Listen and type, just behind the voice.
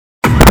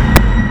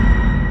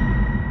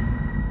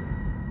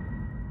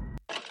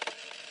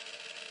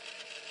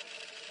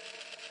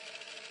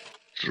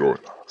Join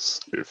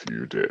us if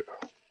you dare.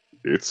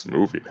 It's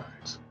movie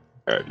night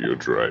at your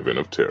drive-in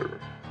of terror.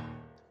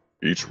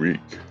 Each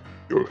week,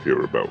 you'll hear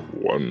about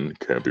one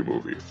campy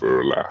movie for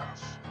a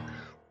laugh,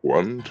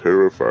 one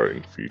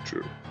terrifying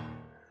feature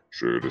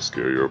sure to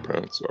scare your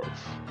pants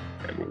off,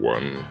 and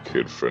one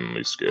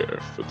kid-friendly scare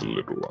for the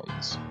little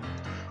ones,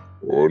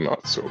 or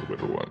not so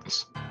little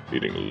ones,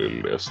 needing a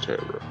little less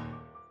terror.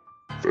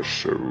 The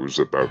show's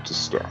about to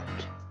start.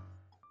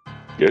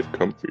 Get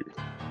comfy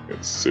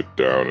and sit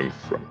down in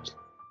front.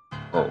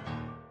 Oh,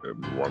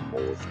 and one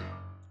more thing.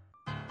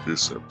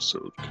 This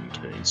episode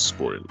contains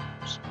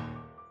spoilers.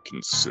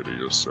 Consider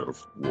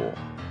yourself warned.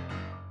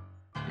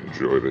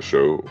 Enjoy the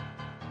show,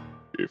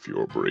 if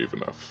you're brave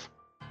enough.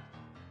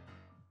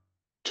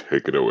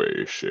 Take it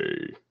away,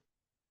 Shay.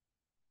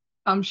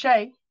 I'm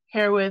Shay,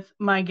 here with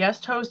my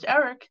guest host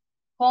Eric,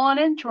 pulling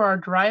into our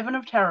Drive-In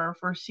of Terror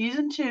for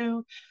Season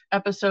 2,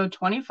 Episode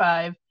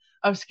 25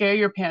 of Scare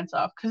Your Pants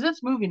Off, because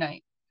it's movie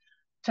night.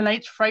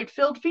 Tonight's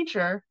fright-filled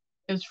feature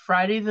is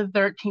Friday the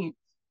 13th.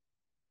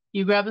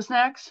 You grab the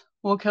snacks,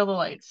 we'll kill the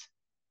lights.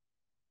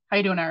 How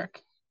you doing,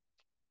 Eric?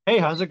 Hey,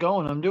 how's it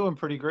going? I'm doing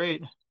pretty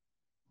great.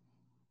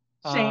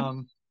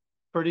 Same.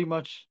 Pretty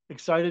much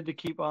excited to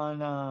keep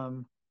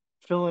on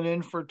filling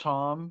in for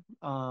Tom.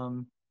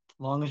 Long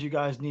as you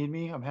guys need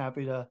me, I'm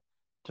happy to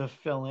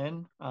fill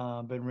in.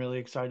 Been really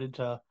excited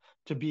to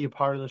be a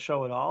part of the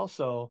show at all.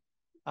 So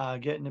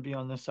getting to be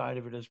on this side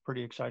of it is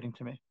pretty exciting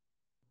to me.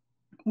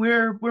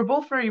 We're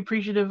both very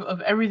appreciative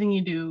of everything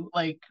you do,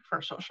 like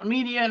for social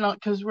media, and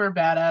because we're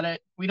bad at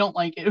it. We don't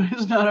like it.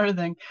 It's not our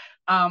thing.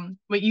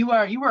 But you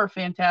are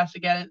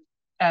fantastic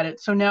at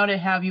it. So now to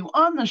have you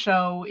on the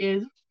show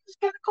is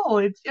kind of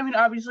cool.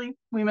 Obviously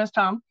we miss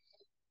Tom,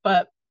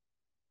 but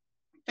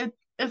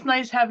it's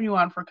nice having you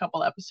on for a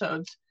couple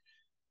episodes.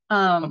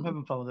 I'm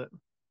having fun with it.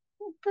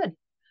 Good.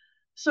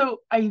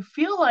 So I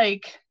feel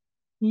like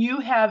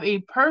you have a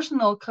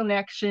personal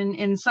connection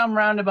in some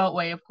roundabout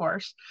way, of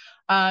course,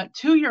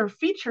 to your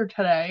feature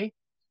today.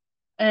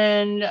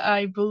 And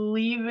I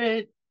believe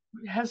it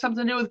has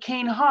something to do with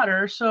Kane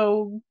Hodder.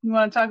 So you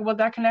want to talk about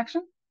that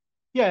connection?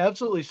 Yeah,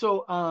 absolutely.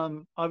 So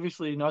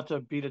obviously, not to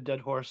beat a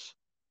dead horse,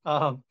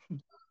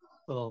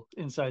 little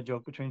inside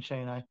joke between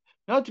Shay and I.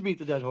 Not to beat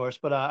the dead horse,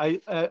 but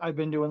I've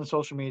been doing the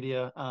social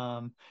media,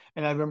 and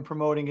I've been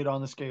promoting it on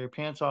the Scare Your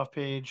Pants Off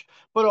page,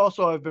 but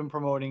also I've been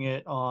promoting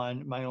it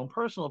on my own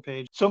personal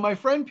page. So my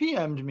friend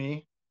PM'd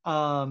me,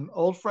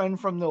 old friend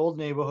from the old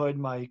neighborhood,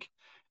 Mike,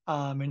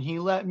 and he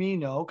let me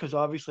know, because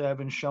obviously I've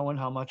been showing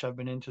how much I've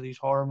been into these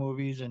horror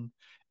movies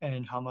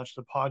and how much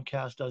the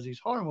podcast does these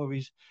horror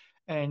movies,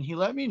 and he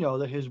let me know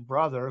that his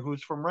brother,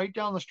 who's from right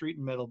down the street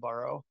in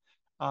Middleborough,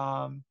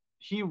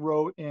 he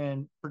wrote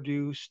and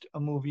produced a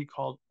movie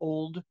called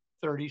Old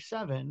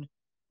 37,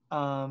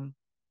 and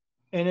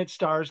it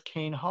stars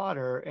Kane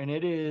Hodder, and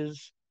it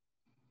is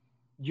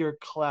your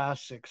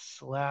classic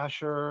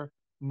slasher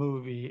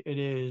movie. It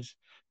is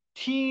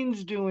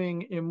teens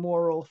doing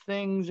immoral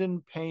things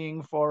and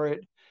paying for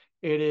it.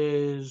 It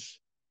is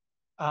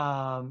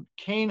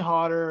Kane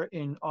Hodder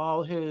in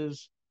all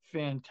his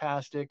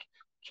fantastic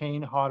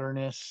Kane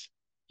Hodderness.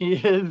 He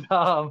is,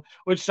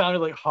 which sounded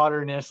like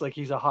hotterness, like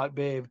he's a hot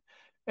babe.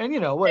 And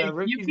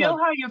whatever. You feel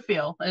how you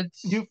feel.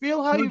 You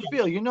feel how you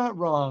feel. You're not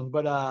wrong.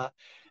 But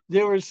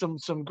there was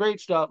some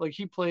great stuff. Like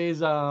he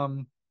plays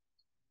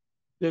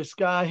this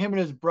guy, him and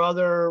his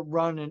brother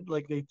run, and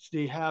like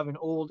they have an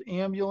old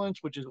ambulance,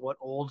 which is what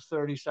Old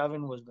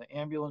 37 was, the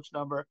ambulance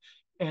number,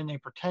 and they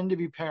pretend to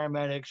be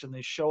paramedics, and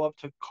they show up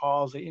to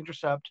calls. They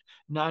intercept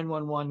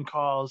 911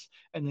 calls,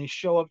 and they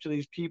show up to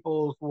these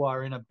people who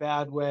are in a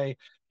bad way,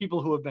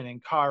 people who have been in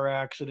car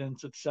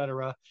accidents,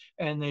 etc.,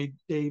 and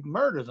they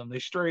murder them. They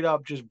straight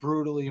up just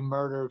brutally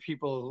murder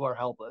people who are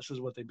helpless, is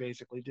what they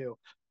basically do.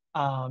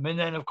 And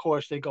then, of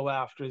course, they go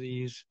after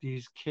these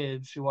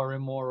kids who are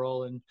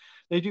immoral, and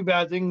they do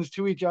bad things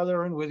to each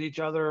other and with each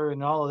other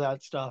and all of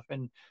that stuff.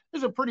 And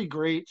there's a pretty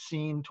great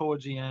scene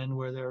towards the end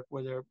where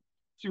they're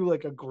through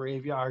like a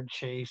graveyard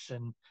chase.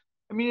 And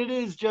I mean,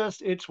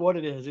 it's what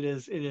it is. It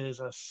is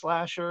a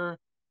slasher.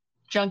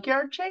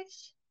 Junkyard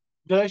chase?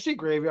 Did I say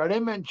graveyard? I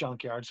meant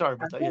junkyard. Sorry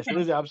about that. Okay. Yes, it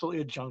is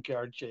absolutely a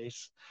junkyard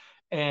chase.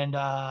 And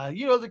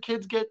the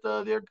kids get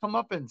their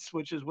comeuppance,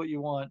 which is what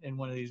you want in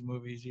one of these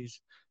movies.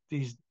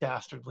 These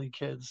dastardly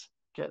kids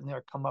getting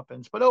their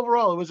comeuppance. But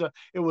overall,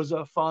 it was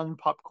a fun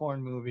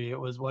popcorn movie. It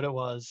was what it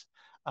was.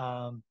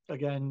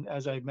 Again,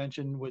 as I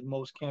mentioned with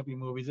most campy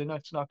movies,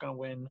 it's not going to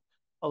win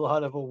a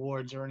lot of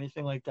awards or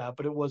anything like that.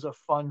 But it was a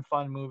fun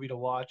movie to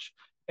watch,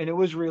 and it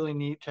was really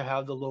neat to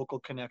have the local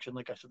connection.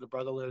 Like I said, the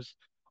brother lives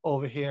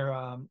over here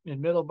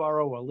in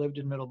Middleborough, or lived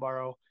in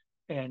Middleborough.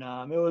 And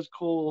it was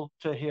cool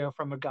to hear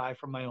from a guy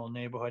from my own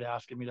neighborhood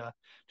asking me to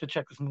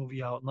check this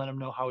movie out and let him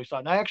know how he saw it.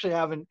 And I actually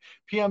haven't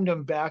PM'd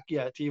him back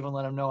yet to even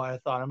let him know. I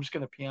thought I'm just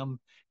going to PM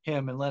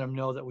him and let him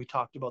know that we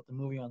talked about the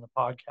movie on the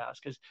podcast,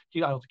 because I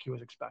don't think he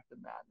was expecting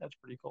that. That's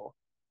pretty cool.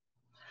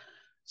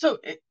 So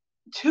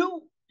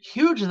two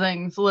huge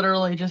things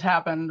literally just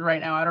happened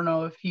right now. I don't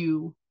know if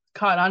you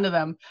caught onto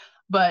them,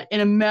 but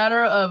in a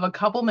matter of a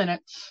couple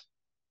minutes,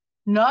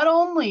 not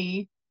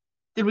only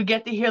did we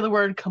get to hear the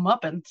word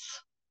comeuppance,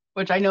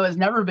 which I know has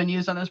never been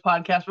used on this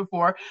podcast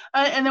before,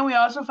 and then we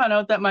also found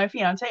out that my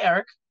fiance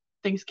Eric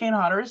thinks Kane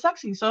Hodder is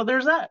sexy. So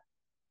there's that.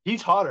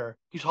 He's hotter.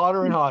 He's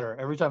hotter and hotter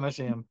every time I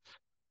see him.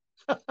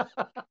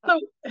 So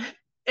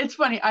it's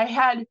funny.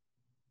 I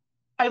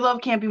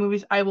love campy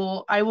movies. I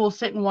will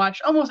sit and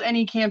watch almost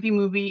any campy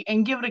movie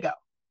and give it a go.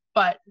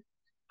 But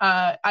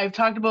I've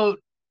talked about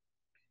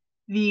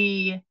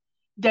the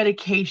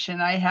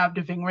dedication I have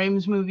to Ving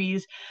Rhames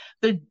movies,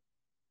 the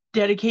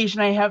dedication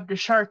I have to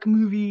shark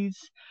movies.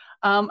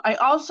 I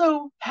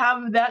also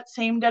have that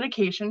same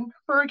dedication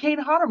for a Kane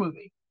Hodder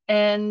movie.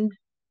 And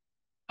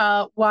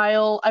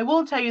while I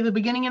will tell you the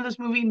beginning of this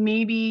movie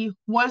maybe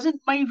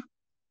wasn't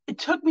it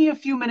took me a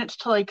few minutes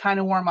to like kind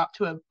of warm up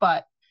to it,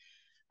 but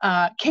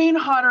Kane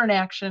Hodder in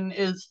action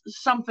is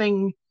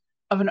something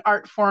of an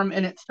art form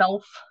in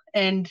itself,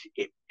 and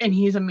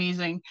he's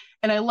amazing.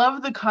 And I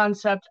love the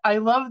concept. I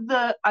love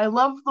the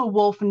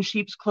wolf in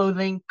sheep's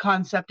clothing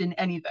concept in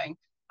anything.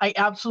 I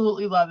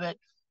absolutely love it,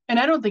 and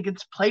I don't think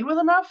it's played with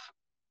enough.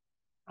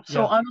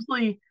 So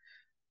honestly,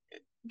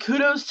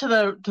 kudos to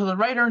the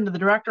writer and to the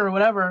director or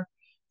whatever,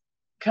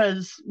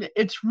 because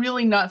it's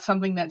really not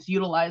something that's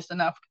utilized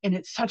enough, and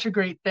it's such a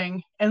great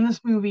thing. And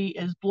this movie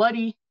is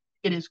bloody,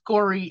 it is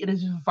gory, it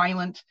is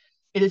violent,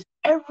 it is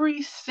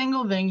every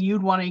single thing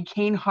you'd want a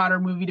Kane Hodder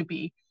movie to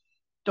be.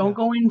 Don't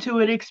go into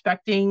it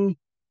expecting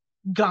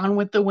Gone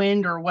with the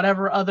Wind or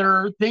whatever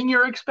other thing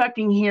you're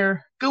expecting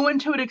here. Go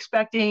into it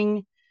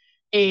expecting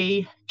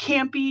a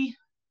campy,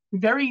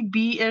 very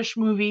B-ish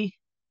movie.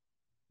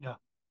 Yeah.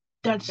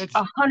 That's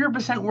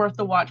 100% worth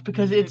the watch,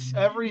 because it's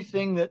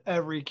everything that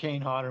every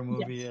Kane Hodder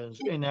movie is,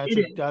 and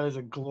that is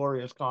a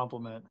glorious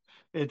compliment.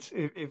 It's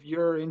if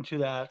you're into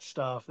that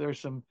stuff, there's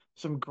some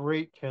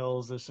great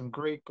kills, there's some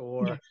great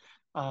gore,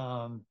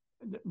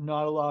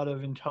 not a lot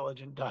of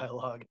intelligent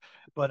dialogue,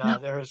 but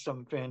there is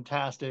some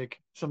fantastic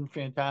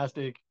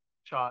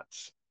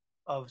shots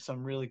of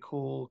some really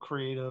cool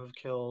creative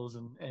kills,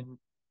 and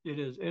it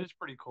is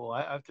pretty cool.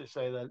 I have to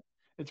say that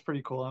it's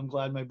pretty cool. I'm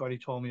glad my buddy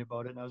told me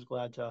about it, and I was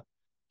glad to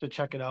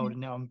check it out, and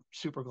now I'm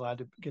super glad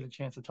to get a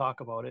chance to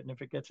talk about it. And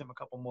if it gets him a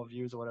couple more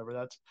views or whatever,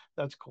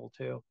 that's cool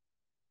too.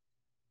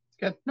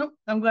 Good. Nope,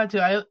 I'm glad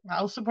to.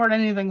 I'll support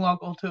anything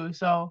local too.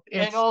 So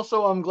and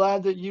also I'm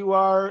glad that you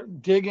are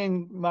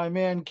digging my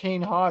man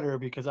Kane Hodder,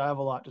 because I have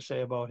a lot to say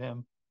about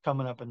him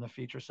coming up in the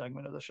feature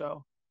segment of the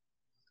show.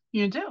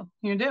 You do.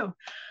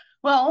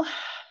 Well,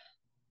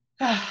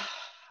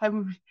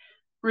 I'm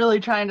really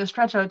trying to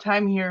stretch out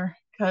time here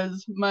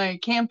because my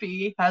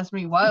campy has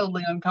me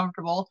wildly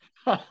uncomfortable.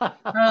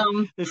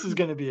 This is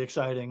going to be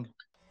exciting.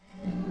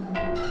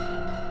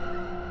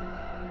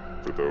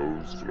 For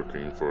those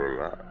looking for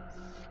a laugh,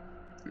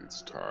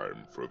 it's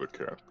time for the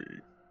campy.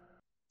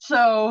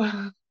 So,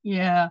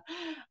 yeah.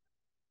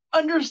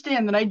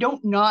 Understand that I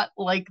don't not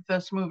like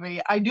this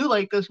movie. I do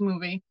like this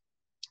movie.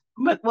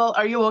 But, well,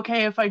 are you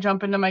okay if I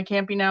jump into my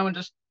campy now and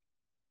just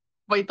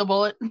bite the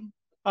bullet?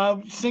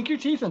 Sink your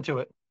teeth into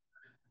it.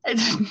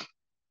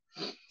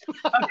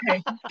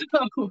 Okay.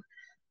 So,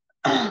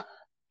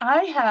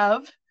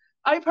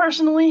 I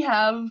personally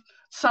have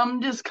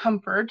some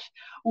discomfort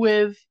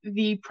with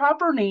the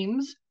proper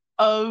names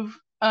of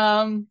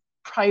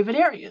private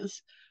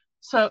areas.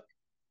 Such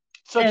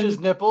as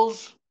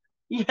nipples?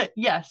 Yeah,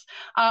 yes.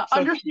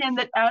 Understand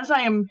that as I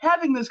am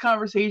having this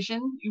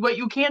conversation, what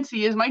you can't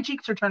see is my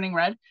cheeks are turning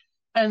red,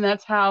 and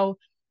that's how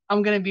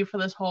I'm going to be for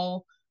this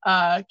whole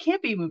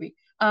campy movie.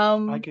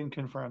 I can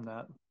confirm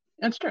that.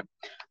 That's true.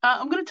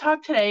 I'm going to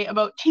talk today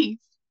about Teeth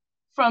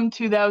from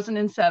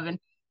 2007.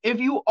 If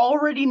you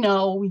already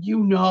know, you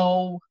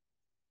know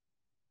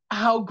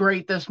how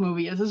great this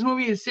movie is. This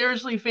movie is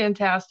seriously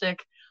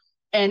fantastic,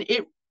 and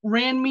it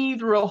ran me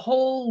through a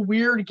whole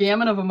weird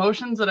gamut of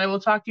emotions that I will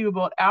talk to you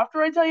about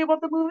after I tell you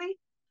about the movie.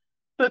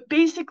 But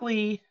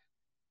basically,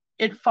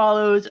 it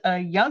follows a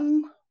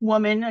young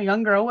woman, a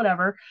young girl,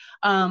 whatever,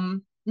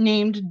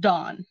 named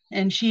Dawn,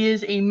 and she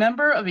is a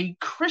member of a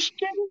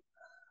Christian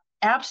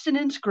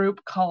abstinence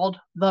group called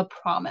The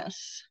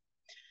Promise.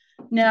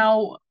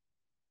 Now,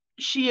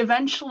 she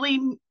eventually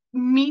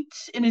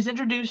meets and is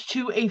introduced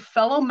to a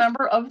fellow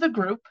member of the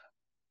group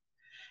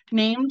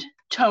named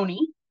Tony.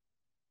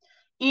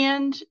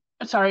 And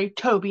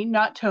Toby,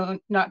 not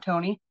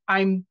Tony.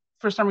 I'm,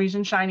 for some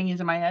reason, Shining is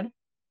in my head.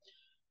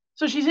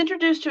 So she's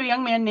introduced to a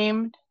young man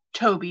named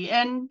Toby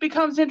and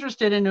becomes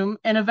interested in him.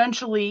 And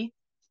eventually,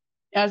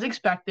 as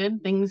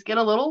expected, things get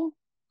a little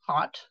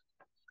hot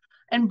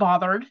and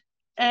bothered,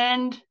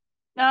 and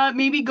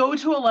maybe go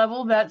to a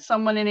level that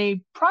someone in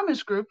a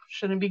promise group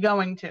shouldn't be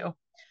going to.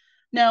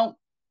 Now,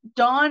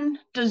 Dawn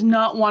does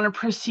not want to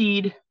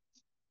proceed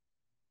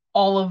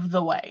all of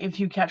the way,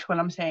 if you catch what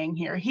I'm saying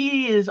here.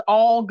 He is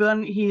all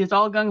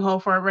gung-ho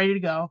for it, ready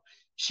to go.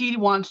 She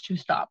wants to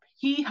stop.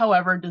 He,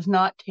 however, does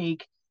not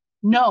take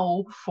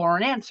no for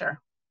an answer.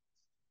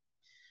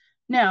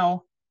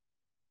 Now,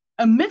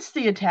 amidst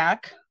the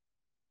attack,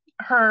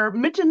 her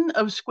mitten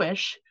of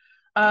squish,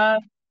 I'm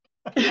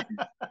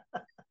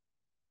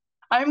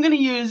going to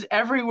use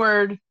every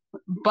word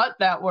but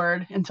that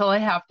word until I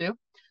have to.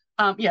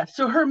 Yeah,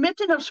 so her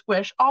mitten of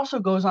squish also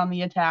goes on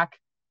the attack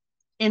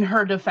in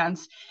her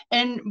defense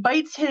and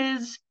bites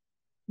his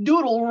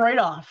doodle right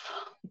off.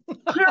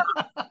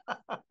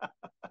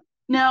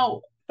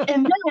 Now,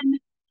 and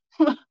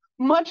then,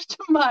 much to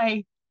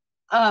my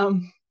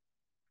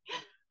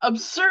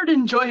absurd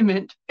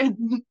enjoyment,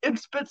 it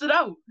spits it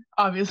out.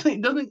 Obviously,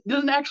 it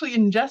doesn't actually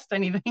ingest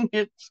anything;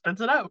 it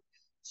spits it out.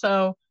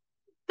 So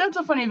that's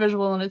a funny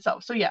visual in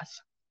itself. So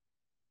yes.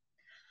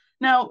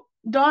 Now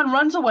Dawn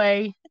runs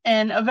away,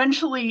 and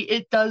eventually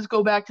it does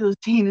go back to the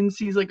scene and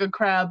sees like a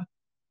crab,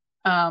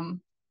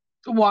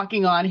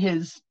 walking on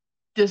his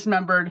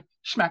dismembered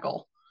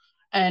Schmeckle,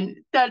 and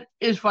that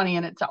is funny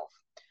in itself.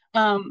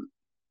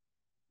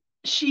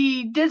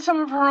 She did some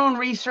of her own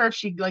research.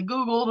 She like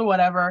Googled or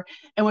whatever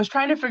and was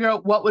trying to figure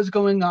out what was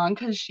going on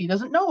because she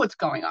doesn't know what's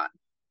going on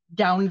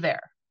down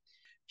there.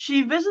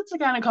 She visits a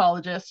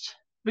gynecologist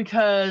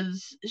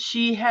because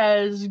she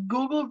has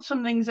Googled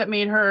some things that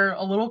made her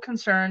a little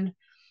concerned,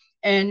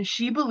 and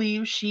she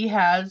believes she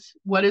has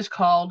what is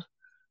called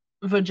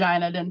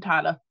vagina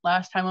dentata.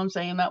 Last time I'm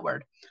saying that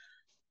word.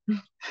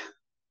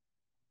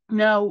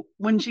 Now,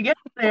 when she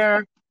gets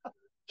there,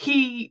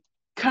 he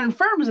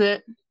confirms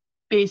it,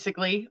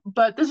 basically,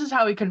 but this is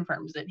how he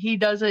confirms it. He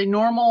does a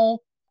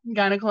normal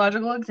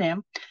gynecological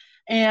exam,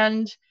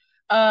 and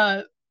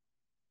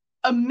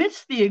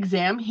amidst the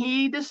exam,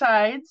 he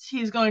decides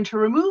he's going to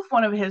remove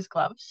one of his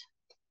gloves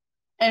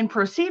and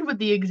proceed with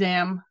the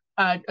exam,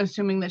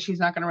 assuming that she's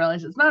not going to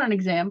realize it's not an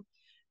exam,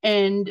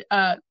 and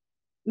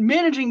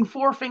managing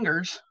 4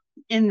 fingers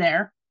in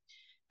there,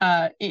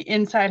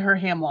 inside her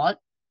ham wallet.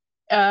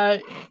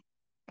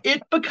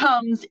 It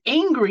becomes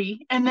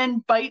angry and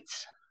then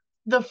bites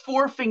the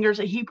 4 fingers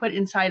that he put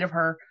inside of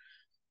her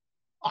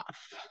off.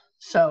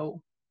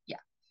 So, yeah.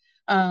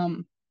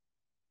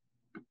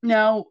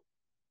 Now,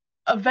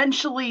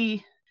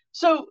 eventually,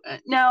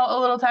 now a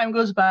little time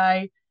goes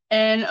by,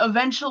 and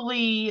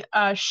eventually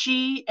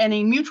she and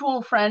a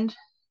mutual friend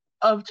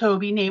of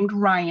Toby named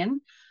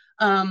Ryan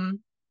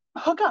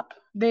hook up.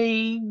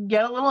 They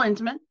get a little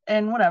intimate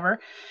and whatever,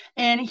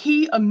 and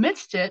he,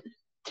 amidst it,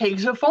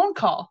 takes a phone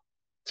call,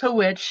 to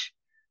which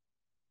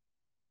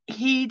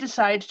he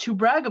decides to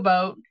brag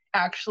about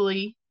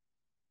actually,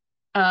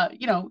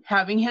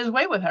 having his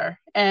way with her.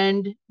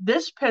 And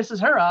this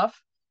pisses her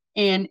off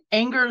and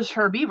angers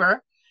her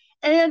beaver,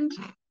 and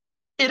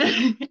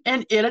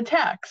it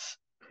attacks.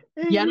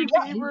 Angry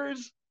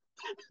beavers.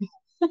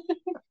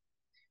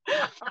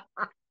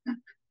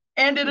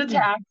 And it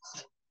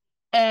attacks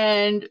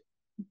and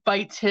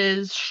bites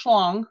his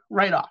schlong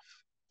right off.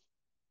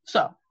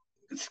 So,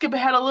 skip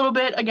ahead a little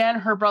bit. Again,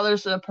 her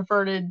brother's a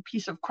perverted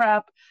piece of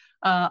crap.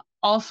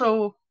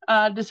 Also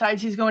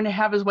decides he's going to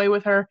have his way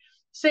with her.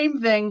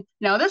 Same thing.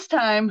 Now this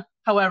time,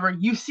 however,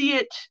 you see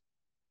it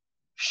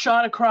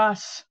shot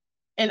across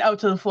and out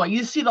to the floor.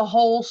 You see the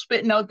whole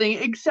spitting out thing,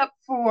 except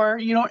for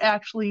you don't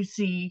actually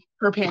see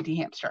her panty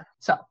hamster.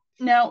 So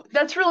now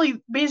that's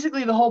really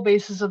basically the whole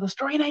basis of the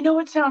story. And I know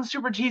it sounds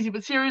super cheesy,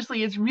 but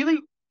seriously, it's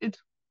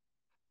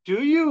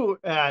Do you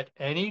at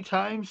any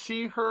time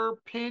see her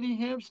panty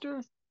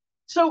hamster?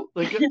 So,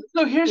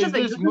 so here's the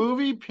thing. Is this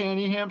movie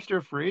panty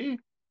hamster free?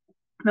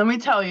 Let me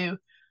tell you.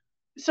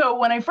 So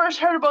when I first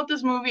heard about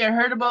this movie, I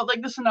heard about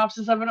like the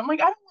synopsis of it. I'm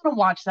like, I don't want to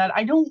watch that.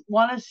 I don't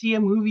want to see a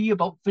movie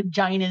about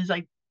vaginas.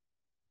 Like,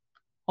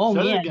 oh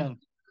man, again.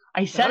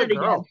 I said it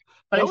again.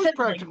 But that was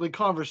practically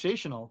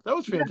conversational. That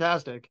was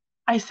fantastic.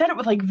 I said it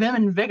with like vim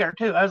and vigor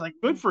too. I was like,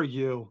 good for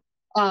you.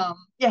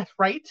 Yes,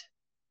 right.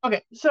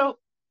 Okay, so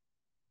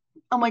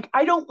I'm like,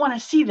 I don't want to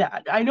see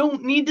that. I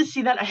don't need to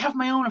see that. I have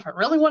my own. If I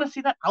really want to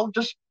see that, I'll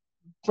just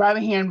grab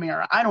a hand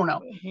mirror. I don't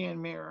know.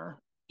 Hand mirror.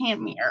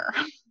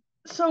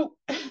 So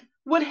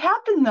what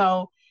happened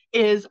though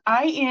is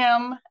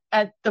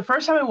at the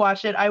first time I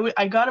watched it,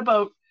 I got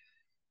about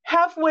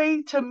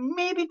halfway to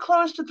maybe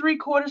close to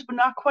 3/4, but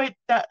not quite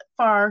that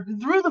far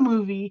through the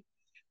movie,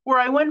 where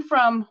I went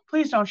from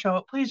please don't show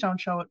it, please don't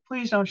show it,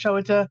 please don't show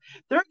it, to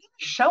they're going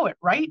to show it,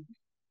 right?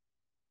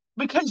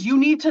 Because you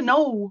need to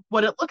know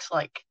what it looks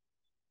like.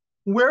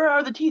 Where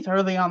are the teeth?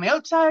 Are they on the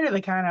outside? Are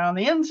they kind of on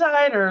the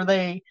inside? Or are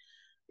they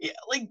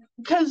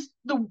because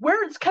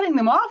where it's cutting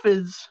them off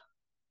is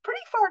pretty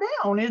far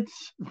down.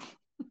 It's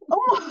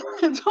almost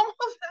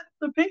at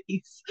the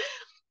base.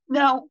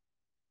 Now,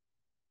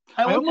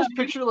 I almost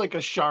picture like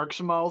a shark's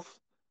mouth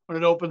when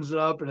it opens it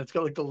up and it's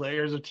got like the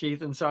layers of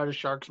teeth inside a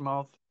shark's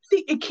mouth.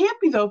 See, it can't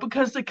be though,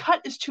 because the cut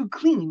is too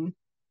clean.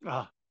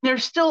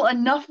 There's still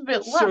enough of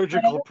it left.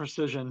 Surgical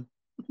precision.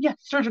 Yeah,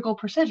 surgical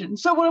precision.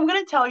 So what I'm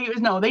going to tell you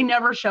is no, they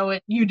never show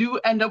it. You do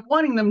end up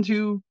wanting them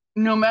to.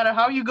 No matter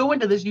how you go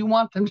into this, you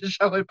want them to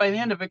show it by the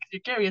end of it because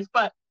you're curious.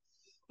 But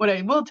what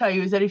I will tell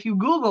you is that if you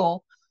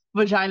Google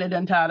vagina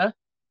dentata,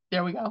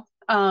 there we go.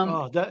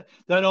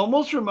 That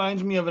almost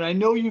reminds me of, and I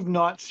know you've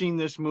not seen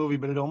this movie,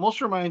 but it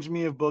almost reminds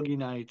me of Boogie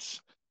Nights.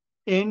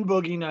 In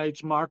Boogie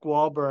Nights, Mark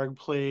Wahlberg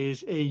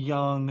plays a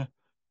young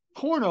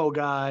porno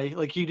guy.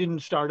 Like, he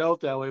didn't start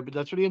out that way, but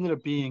that's what he ended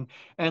up being.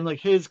 And like,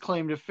 his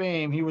claim to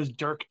fame, he was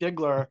Dirk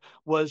Diggler,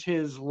 was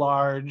his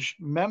large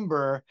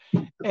member.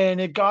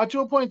 And it got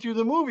to a point through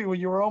the movie where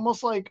you were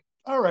almost like,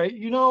 all right,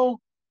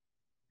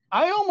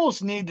 I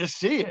almost need to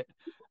see it.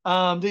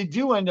 They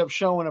do end up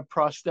showing a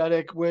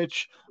prosthetic,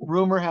 which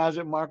rumor has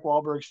it Mark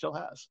Wahlberg still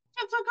has.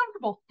 It's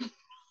uncomfortable.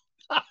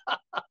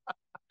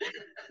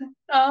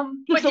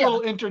 Just a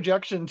little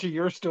interjection to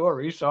your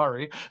story.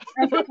 Sorry.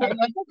 That's okay.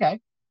 That's okay.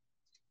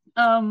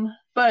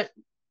 But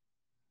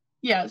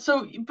yeah,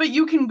 but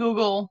you can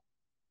Google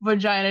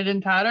vagina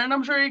dentata, and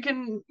I'm sure you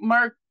can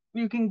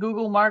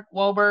Google Mark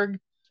Wahlberg.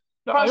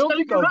 No, I don't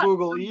think I'll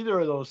Google either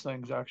of those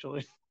things,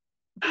 actually.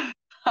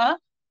 Huh?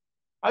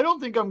 I don't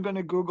think I'm going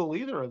to Google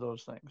either of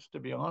those things, to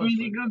be honest.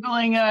 Are you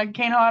Googling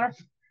Kane Hodder?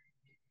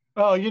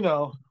 Oh,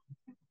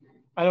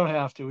 I don't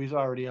have to. He's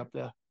already up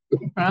there.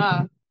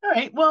 All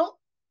right. Well,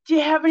 do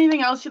you have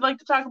anything else you'd like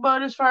to talk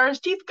about as far as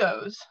teeth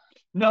goes?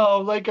 No,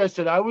 like I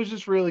said, I was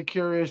just really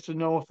curious to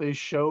know if they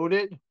showed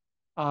it.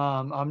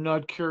 I'm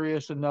not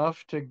curious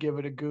enough to give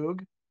it a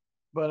goog,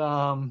 but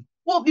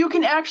well, you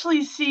can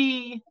actually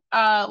see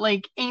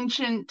like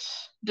ancient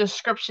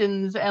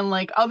descriptions and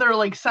like other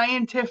like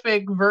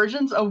scientific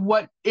versions of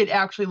what it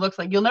actually looks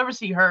like. You'll never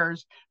see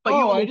hers, but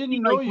I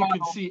didn't know you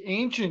could see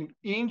ancient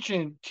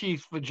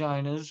teeth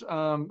vaginas.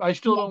 I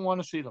still don't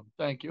want to see them.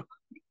 Thank you.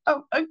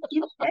 Oh,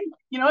 you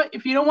know what?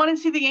 If you don't want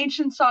to see the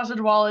ancient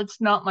sausage wall,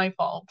 it's not my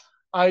fault.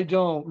 I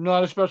don't.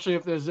 Not especially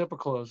if their zipper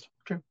closed.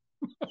 True.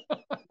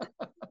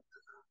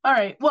 All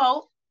right.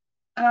 Well,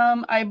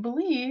 I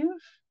believe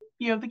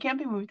you have the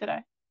camping movie today.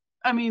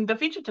 I mean, the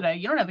feature today.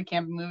 You don't have the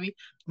camping movie.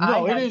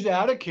 No, it is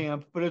at a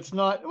camp, but it's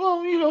not.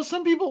 Well,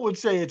 some people would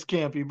say it's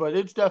campy, but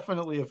it's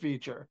definitely a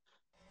feature.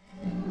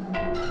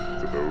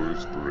 For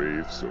those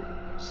brave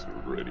souls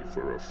ready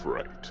for a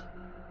fright,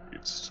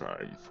 it's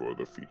time for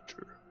the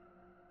feature.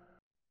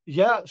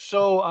 Yeah,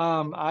 so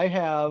I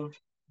have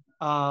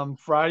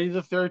Friday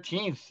the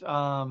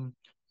 13th.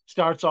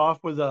 Starts off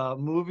with a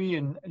movie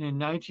in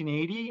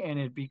 1980, and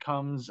it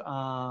becomes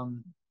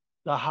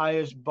the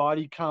highest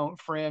body count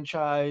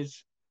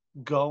franchise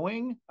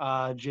going.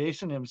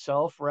 Jason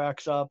himself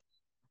racks up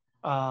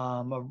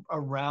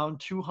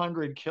around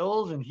 200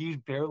 kills, and he's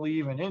barely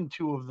even in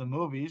 2 of the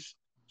movies.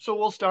 So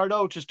we'll start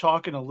out just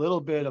talking a little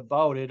bit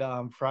about it.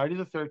 Friday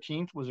the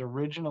 13th was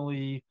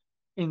originally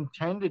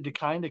intended to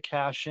kind of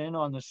cash in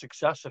on the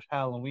success of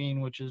Halloween,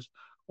 which is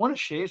one of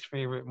Shay's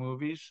favorite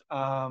movies.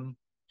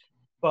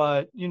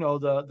 But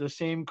the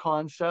same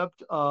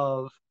concept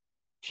of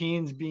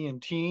teens being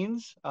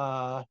teens,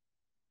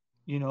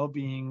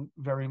 being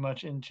very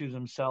much into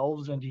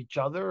themselves and each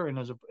other,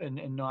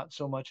 and not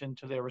so much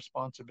into their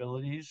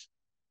responsibilities,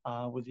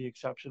 with the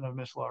exception of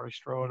Miss Laurie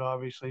Strode,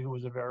 obviously, who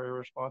was a very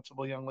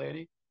responsible young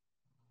lady.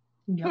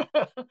 Yeah,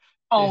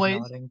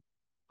 always.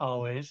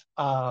 Always.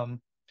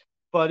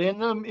 But in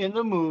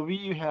the movie,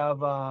 you have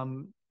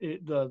the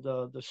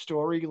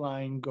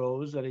storyline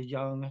goes that a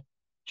young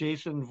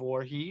Jason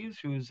Voorhees,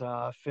 who's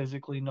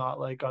physically not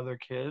like other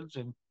kids,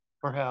 and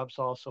perhaps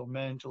also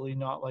mentally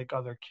not like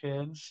other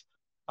kids,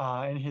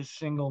 and his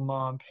single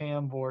mom,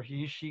 Pam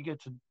Voorhees, she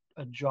gets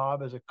a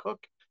job as a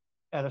cook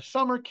at a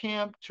summer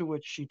camp, to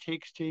which she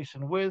takes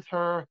Jason with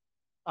her.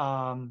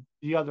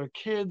 The other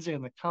kids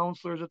and the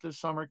counselors at this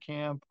summer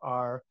camp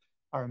are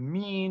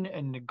mean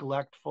and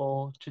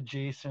neglectful to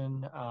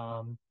Jason.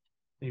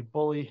 They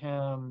bully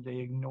him, they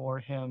ignore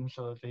him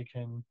so that they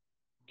can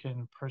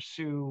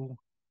pursue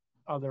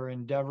other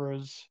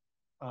endeavors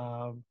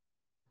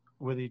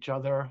with each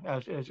other,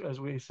 as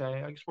we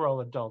say. I guess we're all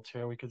adults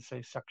here. We could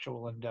say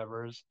sexual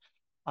endeavors.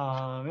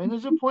 And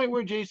there's a point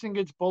where Jason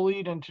gets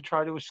bullied, and to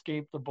try to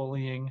escape the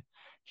bullying,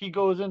 he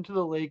goes into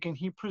the lake and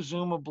he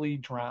presumably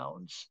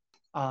drowns,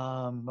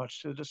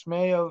 much to the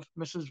dismay of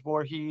Mrs.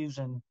 Voorhees.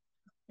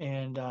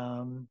 And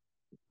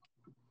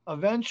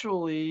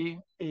eventually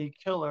a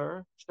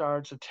killer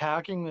starts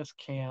attacking this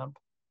camp,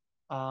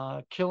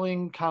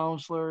 killing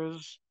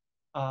counselors.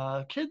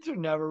 Kids are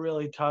never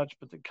really touched,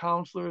 but the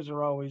counselors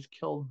are always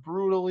killed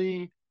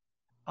brutally.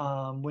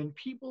 When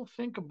people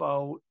think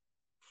about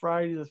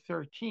Friday the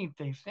 13th,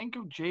 they think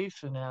of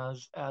Jason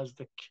as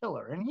the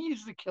killer, and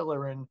he's the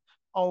killer in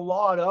a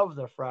lot of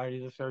the Friday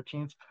the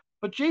 13th.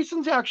 But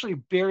Jason's actually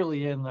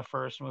barely in the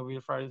first movie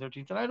of Friday the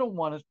 13th, and I don't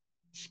want to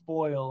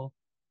spoil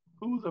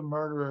who the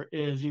murderer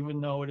is,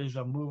 even though it is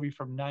a movie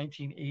from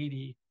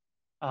 1980.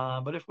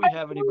 But if we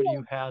have anybody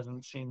who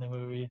hasn't seen the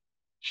movie,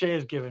 Shay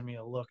has given me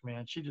a look,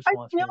 man. She just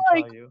wants me to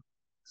tell you.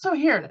 So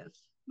here it is.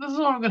 This is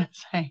what I'm gonna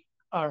say.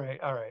 All right.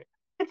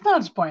 It's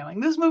not spoiling.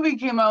 This movie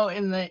came out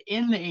in the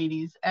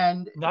 80s,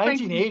 and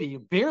 1980,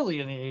 barely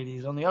in the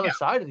 80s, on the other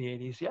side of the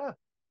 80s.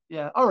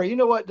 Yeah. All right. You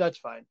know what? That's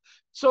fine.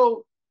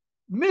 So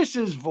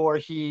Mrs.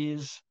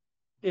 Voorhees,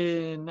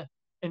 in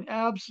an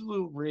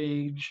absolute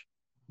rage,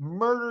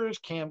 murders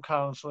camp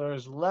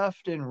counselors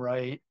left and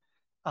right.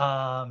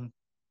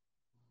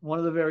 One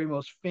of the very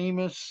most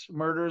famous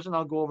murders, and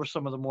I'll go over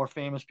some of the more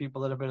famous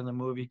people that have been in the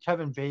movie.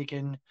 Kevin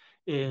Bacon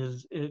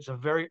it's a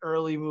very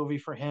early movie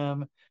for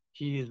him.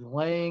 He's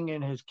laying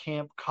in his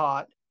camp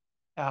cot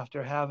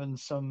after having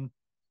some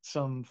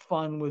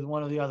fun with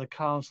one of the other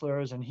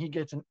counselors, and he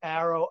gets an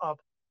arrow up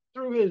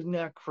through his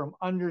neck from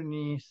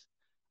underneath.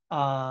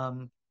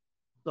 Um,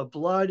 the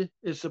blood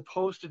is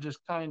supposed to just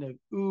kind of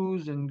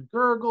ooze and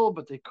gurgle,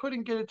 but they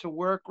couldn't get it to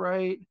work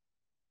right.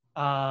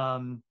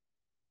 Um,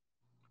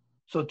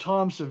 so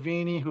Tom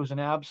Savini, who's an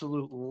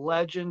absolute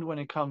legend when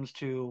it comes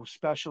to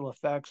special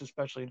effects,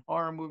 especially in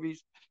horror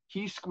movies,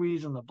 he's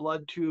squeezing the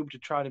blood tube to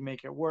try to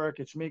make it work.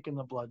 It's making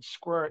the blood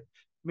squirt.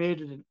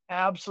 Made it an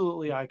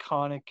absolutely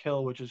iconic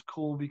kill, which is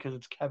cool because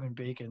it's Kevin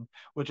Bacon,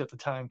 which at the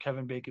time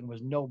Kevin Bacon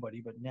was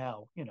nobody, but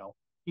now,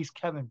 he's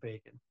Kevin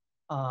Bacon.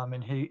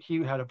 And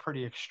he had a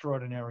pretty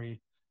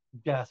extraordinary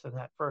death in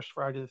that first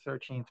Friday the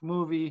 13th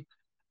movie.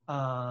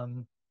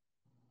 Um,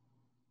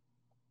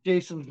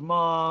 Jason's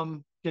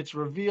mom gets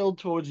revealed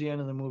towards the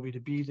end of the movie to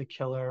be the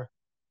killer,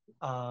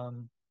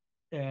 um,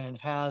 and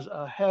has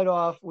a head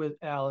off with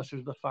Alice,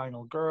 who's the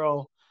final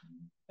girl.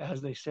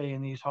 As they say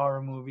in these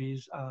horror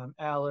movies,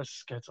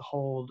 Alice gets a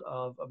hold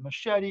of a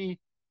machete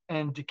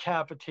and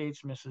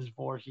decapitates Mrs.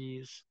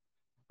 Voorhees.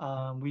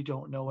 We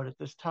don't know it at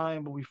this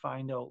time, but we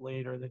find out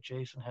later that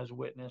Jason has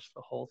witnessed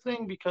the whole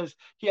thing because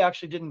he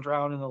actually didn't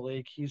drown in the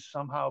lake. He's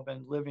somehow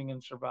been living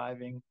and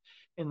surviving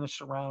in the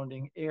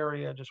surrounding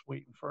area, just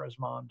waiting for his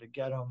mom to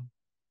get him.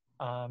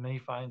 And he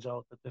finds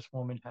out that this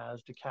woman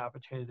has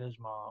decapitated his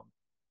mom.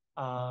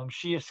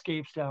 She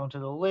escapes down to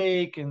the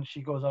lake and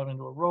she goes out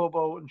into a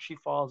rowboat and she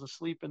falls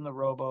asleep in the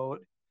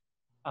rowboat.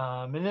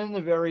 And in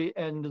the very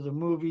end of the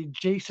movie,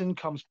 Jason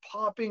comes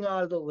popping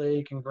out of the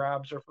lake and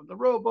grabs her from the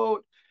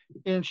rowboat.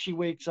 And she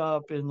wakes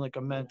up in like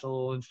a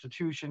mental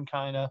institution,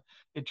 kind of.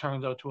 It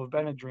turns out to have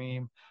been a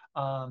dream.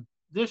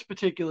 This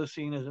particular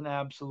scene is an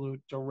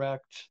absolute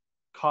direct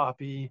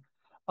copy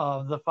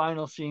of the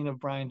final scene of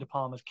Brian De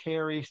Palma's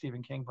Carrie,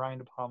 Stephen King, Brian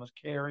De Palma's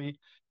Carrie.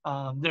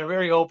 They're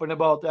very open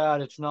about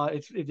that.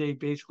 They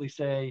basically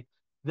say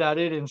that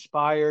it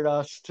inspired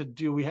us to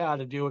do, we had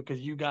to do it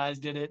because you guys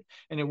did it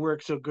and it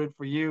worked so good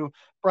for you.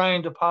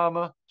 Brian De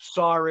Palma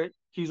saw it.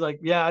 He's like,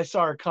 yeah, I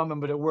saw it coming,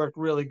 but it worked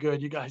really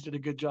good. You guys did a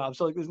good job.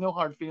 So like, there's no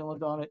hard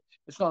feelings on it.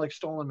 It's not like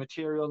stolen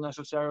material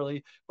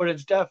necessarily, but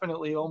it's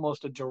definitely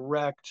almost a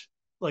direct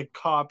like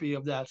copy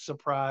of that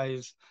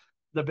surprise.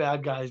 The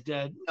bad guy's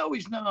dead. No,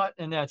 he's not,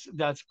 and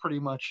that's pretty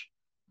much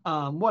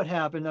what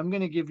happened. I'm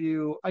going to give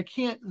you. I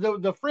can't.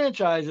 The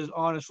franchise is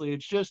honestly,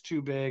 it's just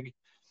too big.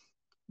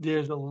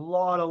 There's a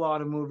lot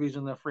of movies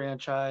in the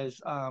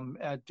franchise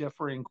at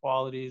differing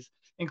qualities,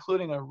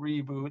 including a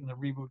reboot, and the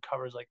reboot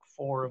covers like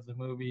 4 of the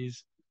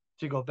movies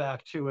to go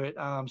back to it.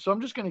 So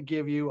I'm just going to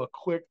give you a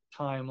quick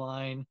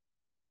timeline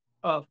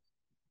of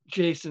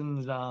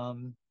Jason's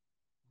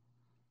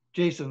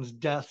Jason's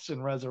deaths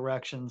and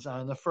resurrections.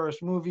 In the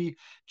first movie,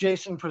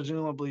 Jason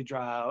presumably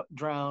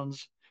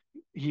drowns.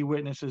 He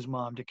witnesses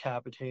mom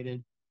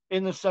decapitated.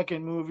 In the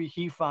second movie,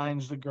 he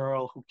finds the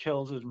girl who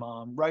kills his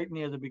mom right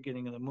near the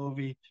beginning of the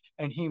movie,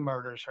 and he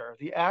murders her.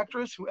 The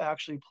actress who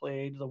actually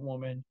played the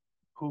woman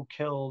who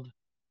killed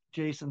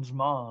Jason's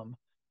mom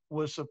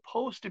was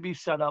supposed to be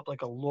set up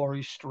like a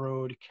Laurie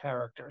Strode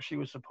character. She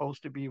was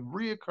supposed to be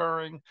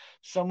reoccurring,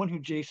 someone who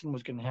Jason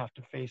was going to have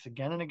to face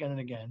again and again and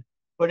again.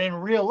 But in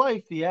real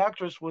life, the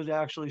actress was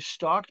actually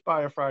stalked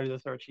by a Friday the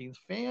 13th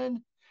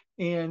fan,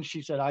 and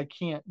she said, I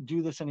can't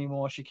do this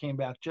anymore. She came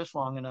back just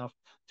long enough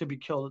to be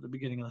killed at the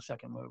beginning of the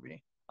second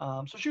movie.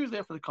 So she was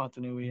there for the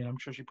continuity, and I'm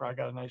sure she probably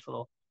got a nice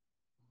little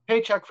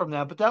paycheck from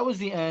that. But that was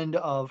the end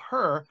of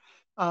her.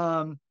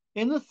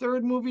 In the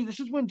third movie, this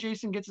is when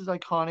Jason gets his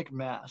iconic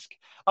mask.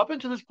 Up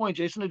until this point,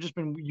 Jason had just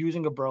been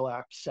using a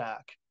burlap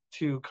sack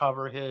to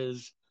cover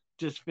his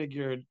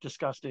disfigured,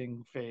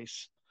 disgusting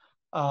face.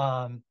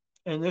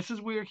 And this is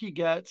where he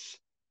gets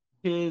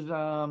his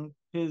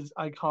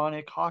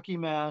iconic hockey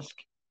mask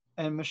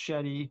and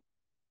machete.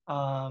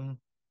 Um,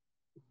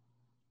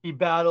 he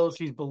battles.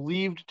 He's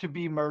believed to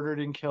be murdered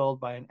and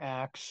killed by an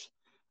axe,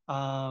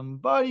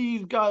 but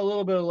he's got a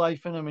little bit of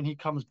life in him, and he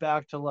comes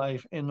back to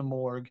life in the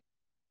morgue,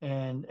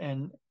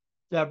 and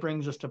that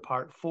brings us to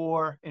part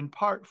 4. In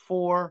part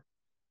 4,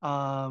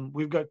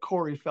 we've got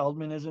Corey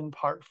Feldman is in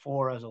part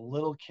 4 as a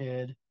little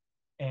kid,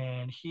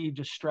 and he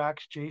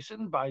distracts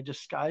Jason by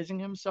disguising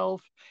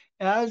himself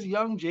as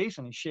young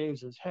Jason. He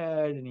shaves his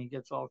head and he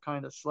gets all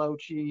kind of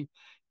slouchy,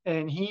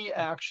 and he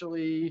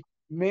actually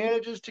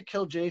manages to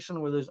kill Jason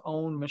with his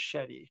own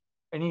machete.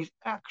 And he's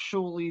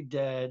actually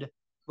dead.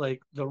 Like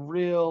the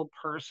real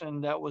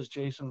person that was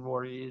Jason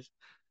Voorhees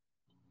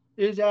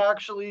is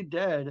actually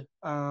dead.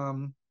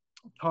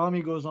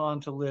 Tommy goes on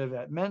to live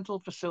at mental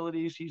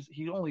facilities.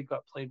 He only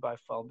got played by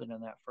Feldman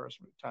in that first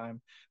time.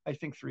 I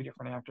think 3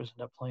 different actors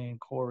ended up playing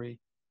Corey.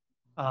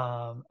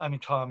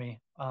 Tommy,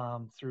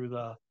 through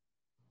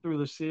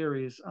the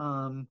series.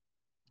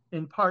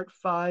 In part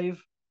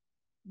 5,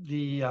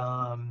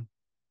 the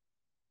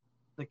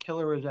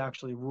killer is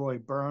actually Roy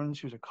Burns,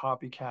 who's a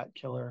copycat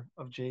killer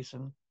of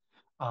Jason,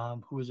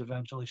 who was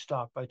eventually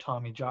stopped by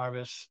Tommy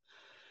Jarvis.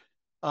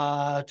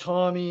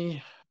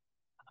 Tommy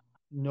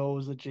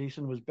knows that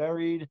Jason was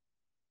buried,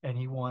 and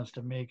he wants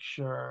to make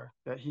sure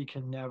that he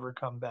can never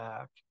come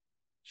back.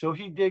 So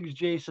he digs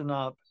Jason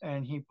up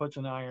and he puts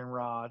an iron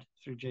rod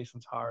through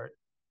Jason's heart,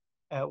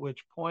 at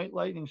which point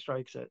lightning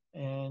strikes it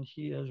and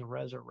he is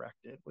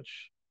resurrected.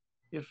 Which,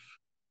 if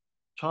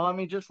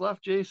Tommy just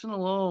left Jason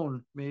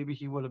alone, maybe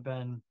he would have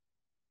been,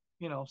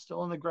 still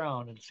on the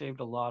ground and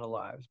saved a lot of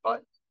lives.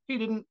 But he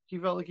didn't. He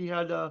felt like he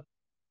had to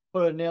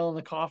put a nail in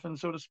the coffin,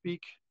 so to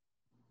speak.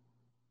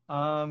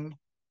 Um,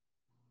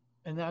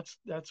 and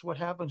that's what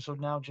happened. So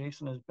now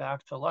Jason is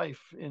back to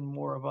life in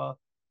more of a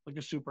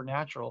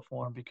supernatural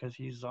form because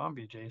he's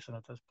zombie Jason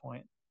at this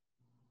point.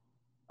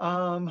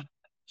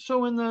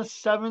 So in the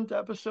 7th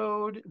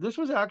episode, this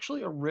was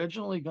actually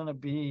originally going to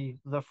be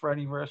the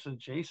Freddy versus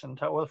Jason,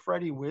 well,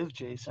 Freddy with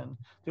Jason.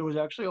 There was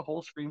actually a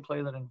whole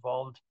screenplay that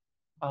involved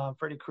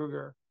Freddy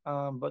Krueger,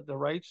 but the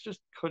rights just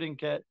couldn't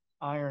get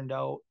ironed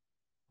out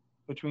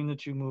between the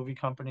two movie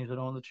companies that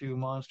own the two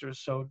monsters.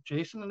 So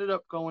Jason ended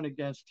up going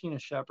against Tina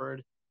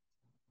Shepard.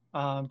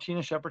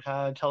 Tina Shepard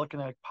had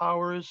telekinetic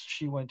powers.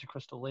 She went to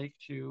Crystal Lake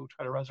to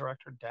try to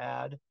resurrect her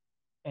dad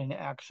and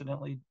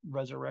accidentally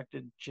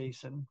resurrected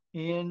Jason.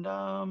 And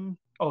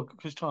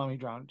because Tommy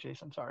drowned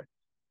Jason. Sorry,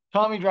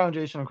 Tommy drowned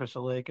Jason in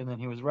Crystal Lake, and then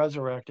he was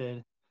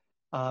resurrected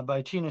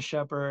by Tina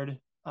Shepard.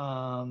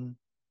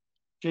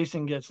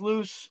 Jason gets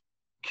loose,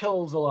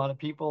 kills a lot of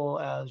people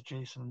as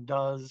Jason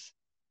does.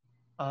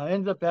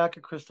 Ends up back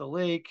at Crystal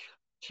Lake.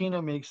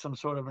 Tina makes some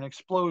sort of an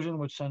explosion,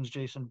 which sends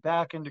Jason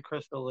back into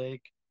Crystal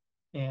Lake.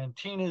 And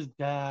Tina's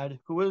dad,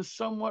 who is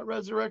somewhat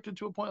resurrected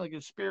to a point, like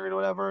his spirit or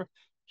whatever,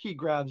 he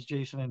grabs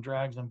Jason and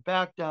drags him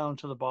back down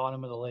to the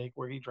bottom of the lake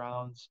where he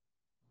drowns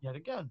yet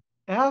again.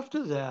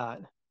 After that,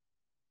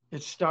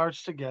 it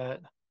starts to get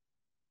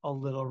a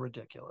little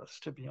ridiculous,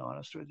 to be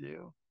honest with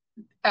you.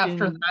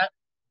 After that,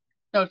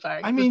 no,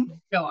 sorry. I mean,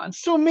 go on.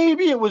 So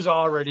maybe it was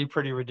already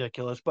pretty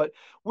ridiculous, but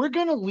we're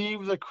gonna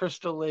leave the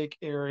Crystal Lake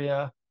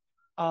area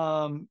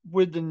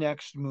with the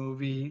next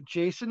movie.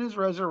 Jason is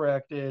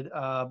resurrected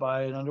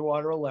by an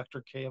underwater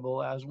electric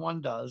cable, as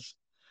one does.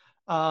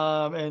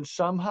 And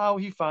somehow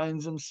he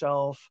finds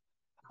himself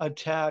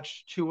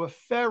attached to a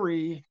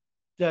ferry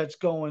that's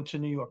going to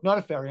New York. Not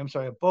a ferry, I'm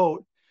sorry, a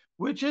boat,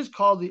 which is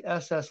called the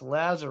SS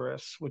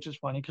Lazarus, which is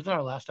funny because in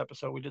our last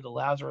episode we did the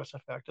Lazarus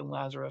effect, and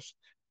Lazarus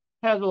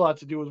has a lot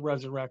to do with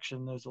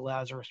resurrection. There's the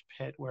Lazarus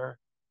pit where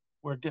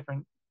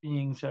different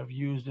beings have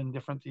used in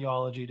different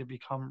theology to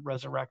become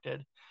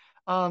resurrected.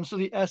 So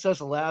the SS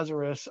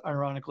Lazarus,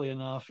 ironically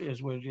enough,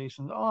 is where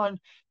Jason's on.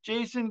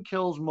 Jason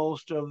kills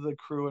most of the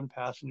crew and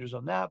passengers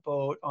on that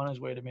boat on his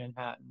way to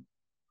Manhattan.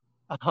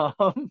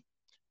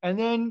 And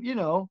then,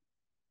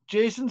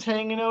 Jason's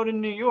hanging out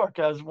in New York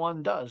as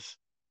one does.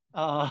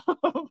 And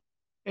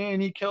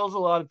he kills a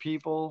lot of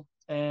people.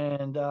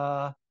 And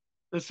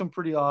there's some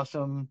pretty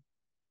awesome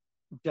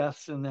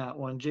deaths in that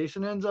one.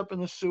 Jason ends up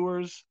in the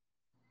sewers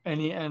and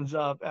he ends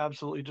up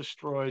absolutely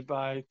destroyed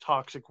by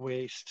toxic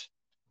waste.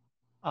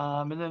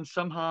 And then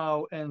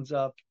somehow ends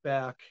up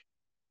back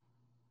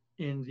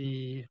in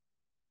the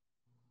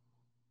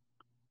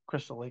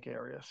Crystal Lake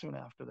area soon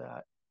after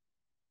that.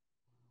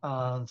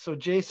 So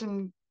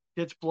Jason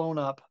gets blown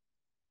up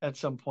at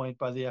some point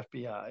by the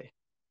FBI.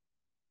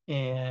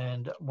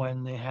 And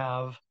when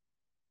the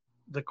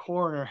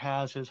coroner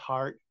has his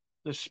heart,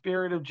 the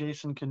spirit of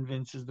Jason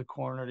convinces the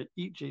coroner to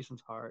eat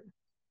Jason's heart.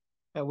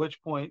 At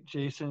which point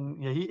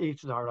Jason, he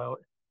eats his heart out.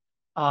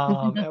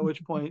 At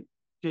which point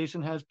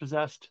Jason has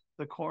possessed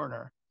the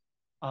coroner.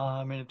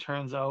 And it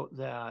turns out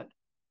that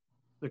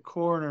the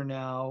coroner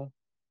now,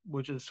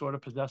 which is sort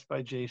of possessed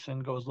by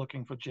Jason, goes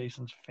looking for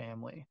Jason's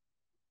family.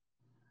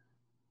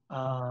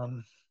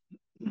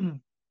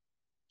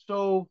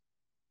 So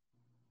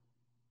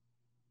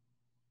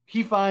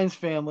he finds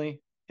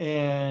family,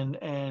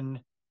 and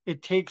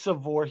it takes a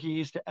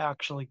Voorhees to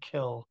actually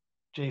kill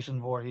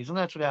Jason Voorhees, and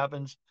that's what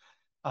happens.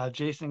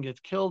 Jason gets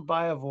killed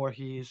by a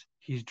Voorhees.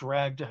 He's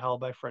dragged to hell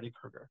by Freddy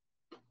Krueger,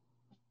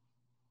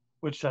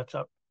 which sets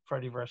up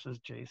Freddy versus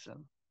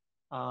Jason.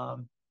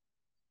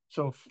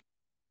 So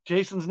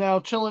Jason's now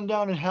chilling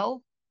down in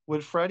hell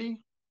with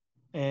Freddy,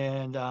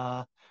 and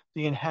the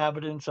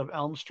inhabitants of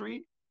Elm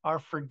Street are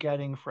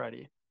forgetting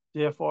Freddy.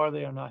 Therefore,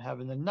 they are not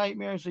having the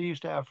nightmares they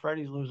used to have.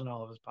 Freddy's losing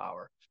all of his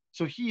power.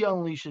 So he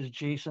unleashes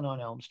Jason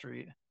on Elm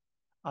Street,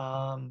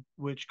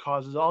 which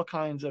causes all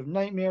kinds of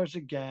nightmares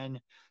again.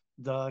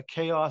 The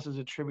chaos is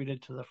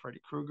attributed to the Freddy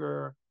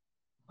Krueger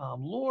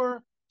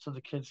lore. So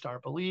the kids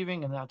start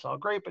believing, and that's all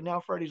great. But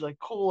now Freddy's like,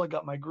 cool, I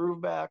got my groove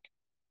back.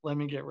 Let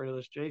me get rid of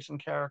this Jason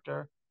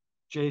character.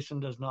 Jason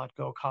does not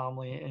go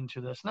calmly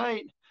into this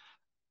night.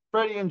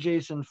 Freddy and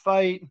Jason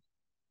fight.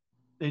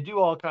 They do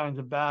all kinds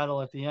of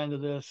battle at the end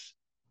of this.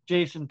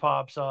 Jason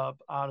pops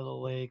up out of the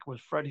lake with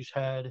Freddy's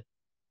head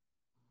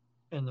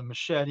and the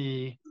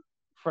machete.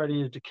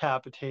 Freddy is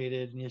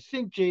decapitated, and you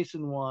think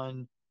Jason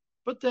won,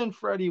 but then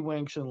Freddy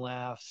winks and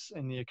laughs,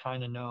 and you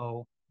kind of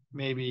know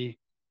maybe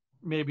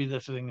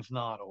this thing is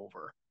not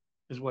over,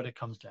 is what it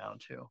comes down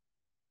to.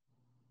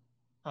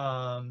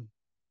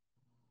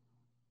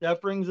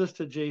 That brings us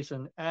to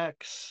Jason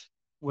X,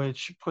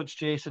 which puts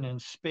Jason in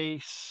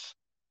space.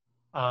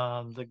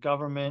 The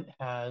government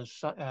has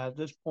at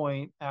this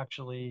point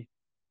actually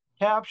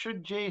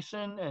captured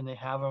Jason, and they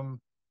have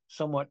him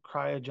somewhat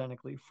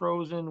cryogenically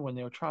frozen. When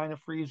they were trying to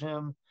freeze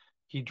him,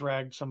 he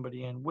dragged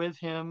somebody in with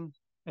him,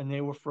 and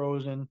they were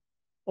frozen.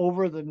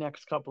 Over the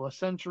next couple of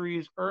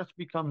centuries, Earth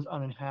becomes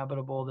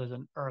uninhabitable. There's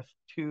an Earth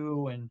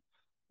 2 and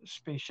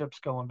spaceships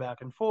going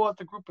back and forth.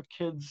 A group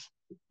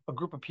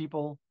of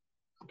people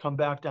come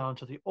back down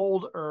to the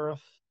old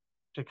Earth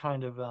to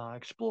kind of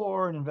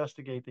explore and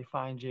investigate. They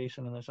find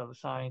Jason and this other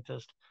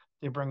scientist.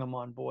 They bring him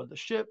on board the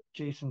ship.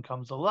 Jason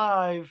comes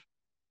alive,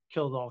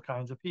 kills all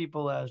kinds of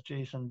people as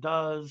Jason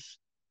does.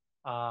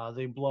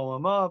 They blow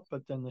him up,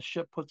 but then the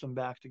ship puts him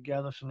back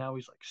together. So now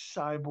he's like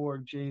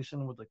cyborg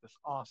Jason with like this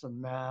awesome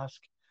mask.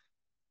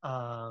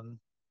 And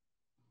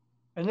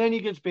then he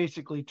gets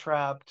basically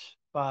trapped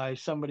by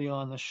somebody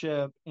on the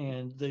ship,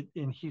 and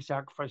he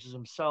sacrifices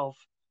himself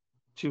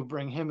to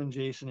bring him and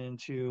Jason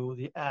into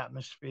the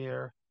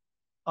atmosphere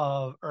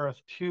of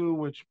Earth 2,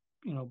 which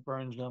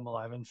burns them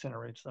alive,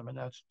 incinerates them, and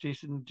that's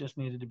Jason just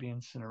needed to be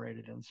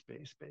incinerated in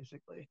space,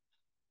 basically,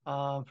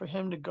 for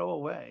him to go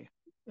away.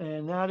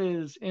 And that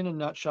is in a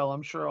nutshell.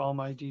 I'm sure all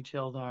my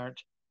details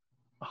aren't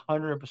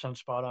 100%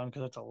 spot on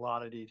because that's a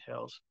lot of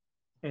details.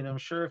 And I'm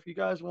sure if you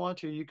guys want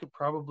to, you could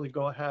probably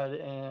go ahead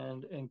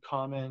and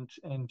comment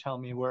and tell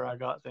me where I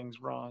got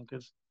things wrong,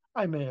 because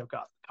I may have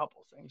got a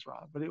couple things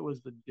wrong, but it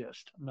was the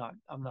gist.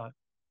 I'm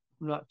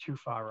not too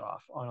far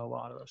off on a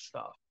lot of the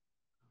stuff.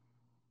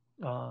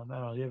 I don't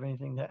know. Do you have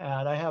anything to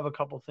add? I have a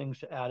couple things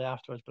to add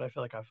afterwards, but I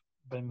feel like I've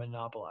been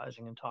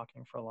monopolizing and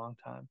talking for a long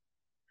time.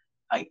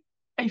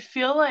 I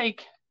feel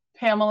like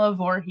Pamela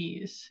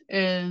Voorhees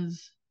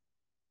is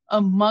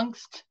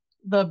amongst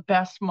the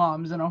best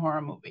moms in a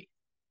horror movie.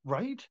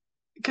 Right?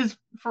 Because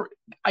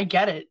I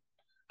get it.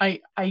 I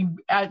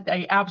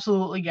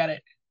absolutely get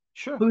it.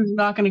 Sure. Who's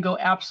not going to go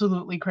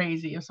absolutely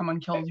crazy if someone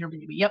kills your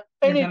baby? Yep.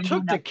 And it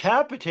took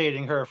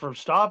decapitating her from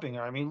stopping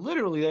her. I mean,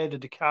 literally, they had to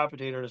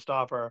decapitate her to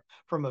stop her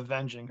from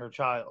avenging her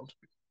child.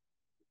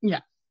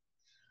 Yeah.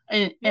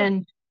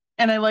 And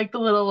I like the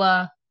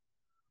little,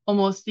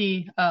 almost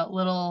the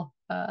little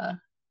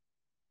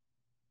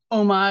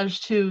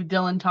homage to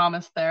Dylan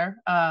Thomas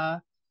there,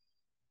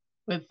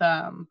 with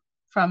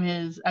from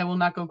his "I Will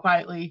Not Go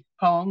Quietly"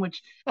 poem,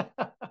 which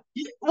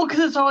well, because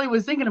it's all I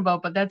was thinking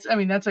about. But that's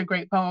a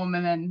great poem.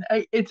 And then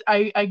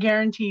I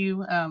guarantee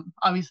you,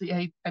 obviously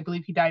I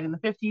believe he died in the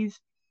 50s,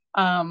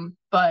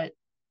 but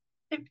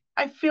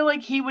I feel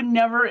like he would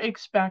never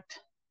expect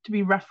to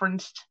be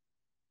referenced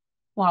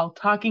while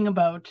talking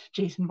about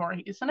Jason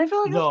Voorhees, and I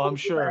feel like I'm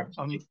sure.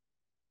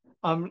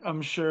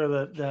 I'm sure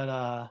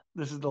that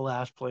this is the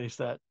last place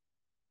that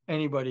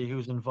anybody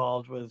who's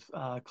involved with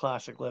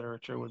classic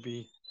literature would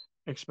be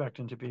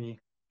expecting to be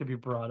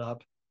brought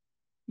up.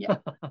 Yeah.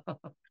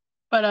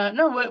 But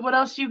no, what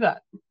else you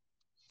got?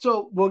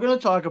 So we're going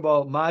to talk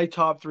about my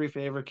top 3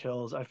 favorite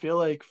kills. I feel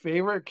like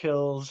favorite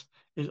kills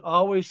is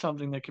always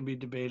something that can be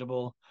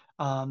debatable.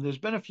 There's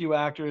been a few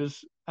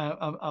actors.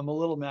 I'm a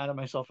little mad at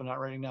myself for not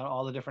writing down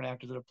all the different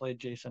actors that have played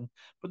Jason,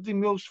 but the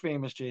most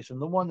famous Jason,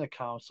 the one that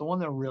counts, the one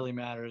that really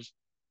matters,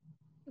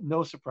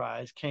 no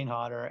surprise, Kane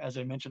Hodder. As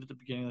I mentioned at the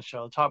beginning of the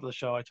show, the top of the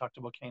show, I talked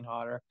about Kane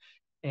Hodder.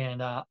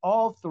 And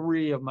all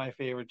 3 of my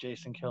favorite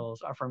Jason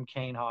kills are from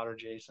Kane Hodder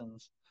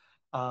Jasons.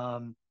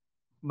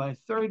 My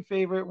third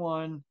favorite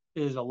one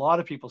is a lot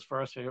of people's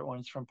first favorite one.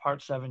 It's from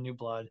Part 7, New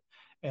Blood.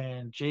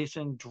 And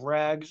Jason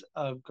drags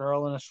a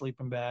girl in a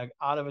sleeping bag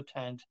out of a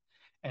tent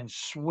and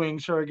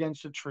swings her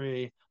against a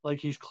tree like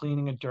he's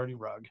cleaning a dirty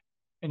rug.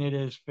 And it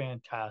is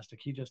fantastic.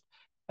 He just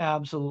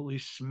absolutely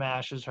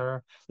smashes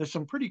her. There's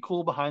some pretty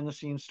cool behind the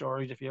scenes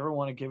stories. If you ever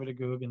want to give it a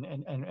Google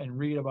and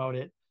read about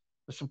it,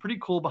 there's some pretty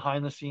cool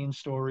behind the scenes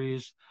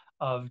stories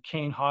of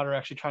Kane Hodder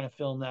actually trying to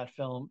film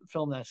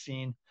that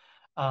scene.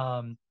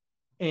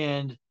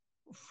 And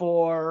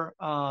for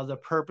the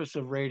purpose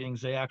of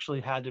ratings, they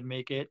actually had to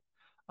make it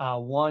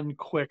one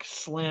quick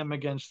slam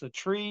against the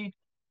tree,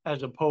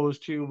 as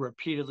opposed to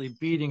repeatedly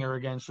beating her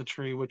against the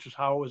tree, which is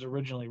how it was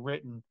originally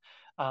written.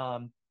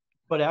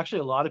 But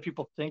actually, a lot of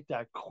people think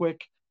that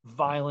quick,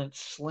 violent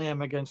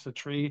slam against the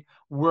tree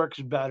works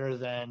better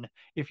than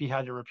if he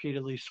had to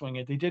repeatedly swing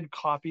it. They did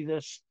copy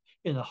this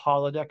in the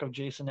holodeck of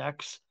Jason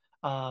X.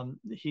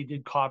 He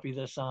did copy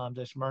this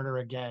murder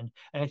again,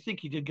 and I think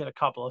he did get a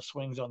couple of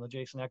swings on the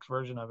Jason X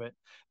version of it.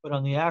 But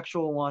on the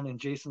actual one in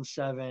Jason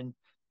 7,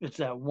 it's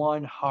that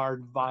one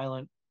hard,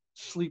 violent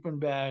sleeping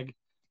bag,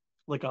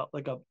 like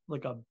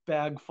a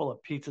bag full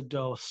of pizza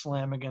dough,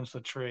 slam against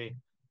the tree.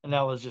 And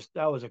that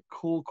was a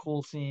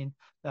cool scene.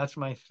 That's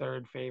my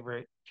third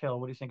favorite kill.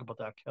 What do you think about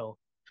that kill?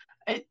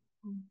 It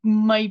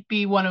might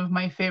be one of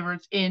my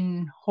favorites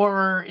in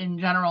horror in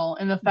general,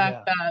 and the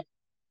fact that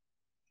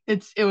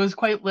it was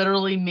quite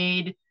literally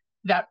made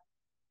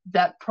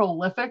that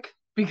prolific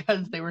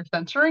because they were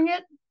censoring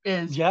it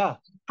is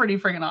pretty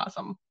freaking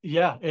awesome.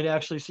 Yeah, it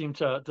actually seemed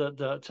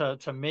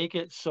to make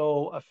it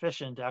so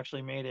efficient,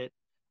 actually made it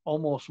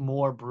almost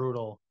more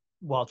brutal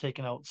while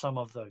taking out some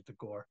of the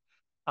gore.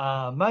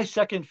 My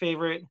second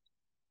favorite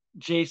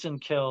Jason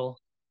kill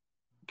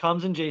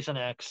comes in Jason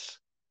X.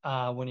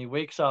 When he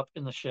wakes up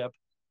in the ship,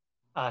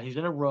 he's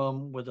in a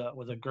room with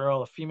a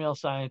girl, a female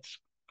science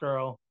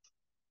girl,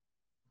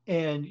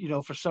 and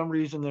for some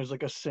reason there's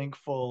like a sink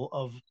full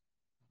of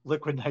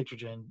liquid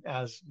nitrogen,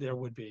 as there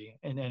would be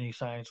in any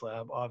science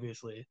lab.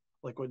 Obviously,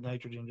 liquid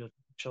nitrogen just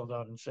chills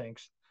out in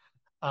sinks.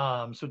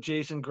 So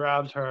Jason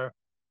grabs her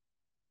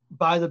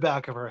by the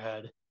back of her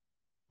head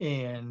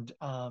and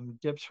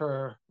dips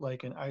her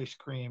like an ice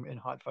cream in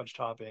hot fudge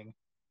topping,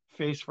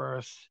 face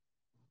first,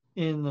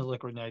 in the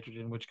liquid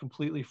nitrogen, which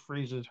completely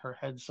freezes her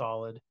head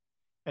solid.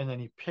 And then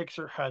he picks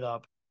her head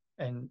up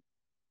and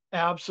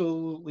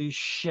absolutely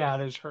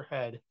shatters her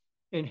head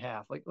in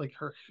half. Like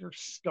her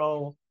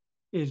skull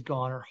is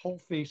gone, her whole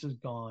face is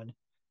gone,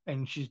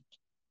 and she's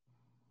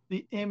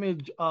the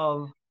image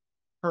of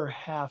her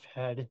half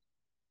head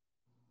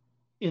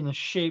in the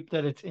shape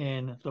that it's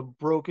in, the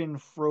broken,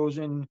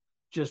 frozen,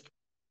 just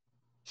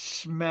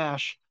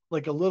smash,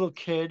 like a little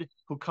kid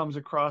who comes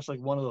across like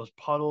one of those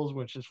puddles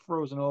which is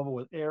frozen over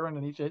with air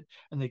underneath it,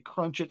 and they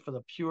crunch it for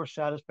the pure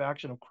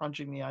satisfaction of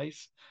crunching the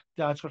ice.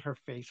 That's what her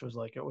face was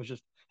like. It was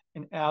just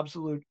an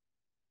absolute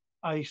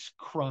ice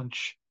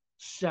crunch,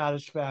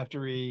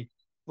 satisfactory.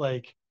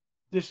 Like,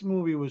 this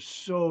movie was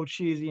so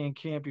cheesy and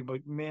campy,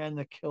 but man,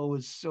 the kill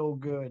was so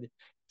good.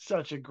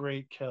 Such a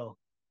great kill.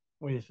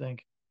 What do you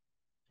think?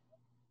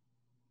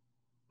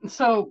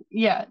 So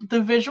yeah,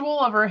 the visual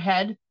of her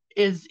head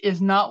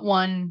is not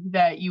one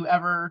that you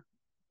ever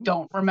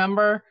don't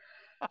remember,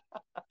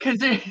 because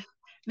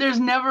there's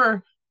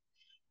never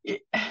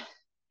it,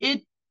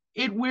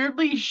 it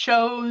weirdly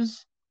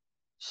shows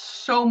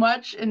so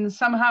much and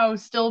somehow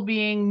still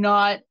being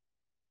not,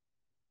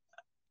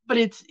 but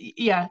it's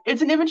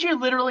an image you're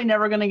literally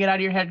never going to get out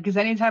of your head, because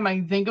anytime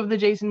I think of the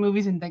Jason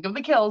movies and think of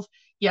the kills,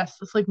 yes,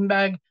 the sleeping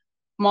bag,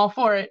 I'm all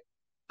for it,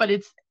 but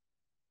it's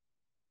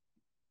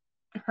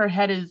her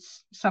head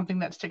is something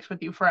that sticks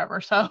with you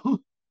forever. So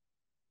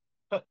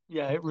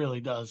Yeah, it really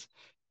does.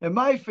 And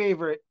my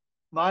favorite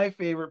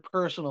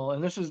personal,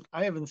 and this is,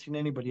 I haven't seen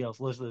anybody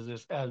else list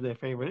this as their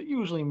favorite. It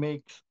usually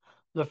makes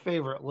the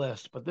favorite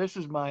list, but this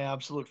is my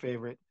absolute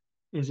favorite.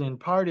 Is in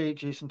part 8,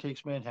 Jason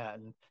Takes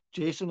Manhattan.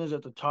 Jason is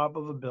at the top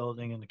of a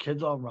building and the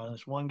kids all run.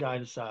 This one guy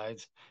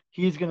decides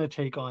he's going to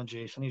take on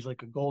Jason. He's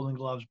like a Golden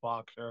Gloves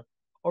boxer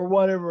or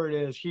whatever it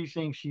is. He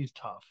thinks he's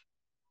tough.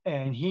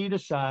 And he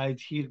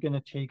decides he's going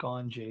to take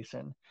on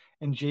Jason.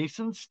 And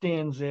Jason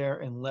stands there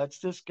and lets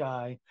this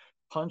guy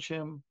punch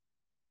him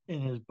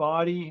in his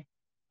body.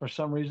 For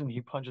some reason, he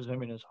punches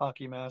him in his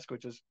hockey mask,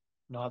 which is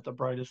not the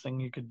brightest thing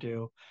you could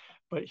do.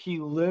 But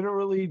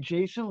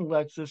Jason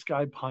lets this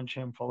guy punch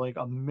him for like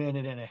a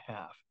minute and a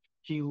half.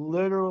 He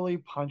literally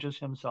punches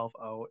himself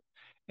out.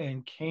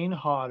 And Kane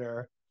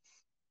Hodder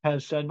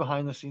has said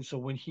behind the scenes, so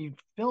when he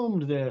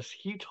filmed this,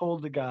 he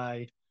told the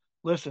guy,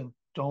 listen,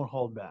 don't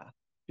hold back.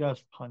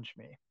 Just punch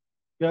me.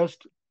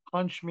 Just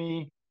punch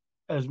me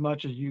as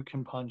much as you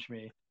can punch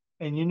me.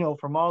 And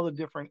from all the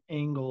different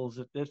angles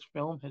that this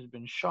film has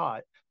been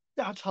shot,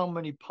 that's how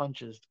many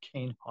punches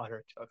Kane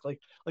Hodder took. Like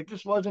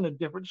this wasn't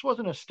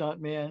a stunt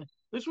man.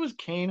 This was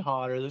Kane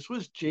Hodder. This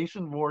was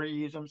Jason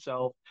Voorhees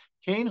himself,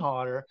 Kane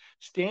Hodder,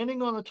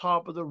 standing on the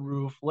top of the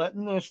roof,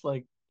 letting this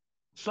like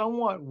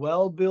somewhat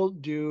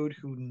well-built dude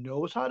who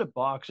knows how to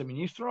box. I mean,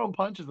 he's throwing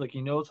punches like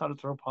he knows how to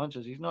throw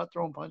punches. He's not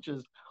throwing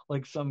punches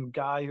like some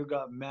guy who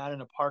got mad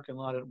in a parking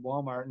lot at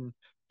Walmart and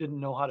didn't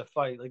know how to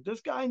fight. Like,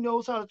 this guy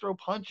knows how to throw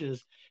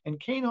punches, and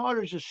Kane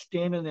Hodder's just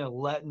standing there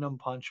letting him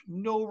punch.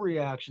 No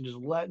reaction, just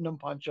letting him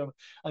punch him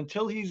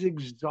until he's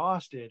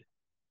exhausted.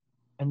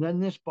 And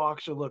then this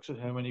boxer looks at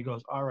him and he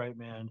goes, all right,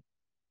 man,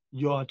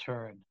 your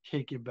turn.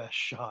 Take your best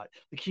shot.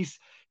 Like,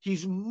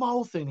 he's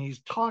mouthing, he's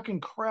talking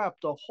crap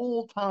the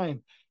whole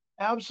time.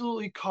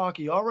 Absolutely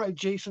cocky. All right,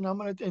 Jason,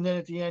 and then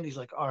at the end, he's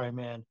like, all right,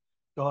 man,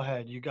 go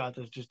ahead. You got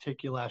this. Just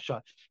take your last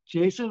shot.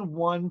 Jason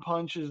one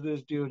punches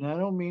this dude, and I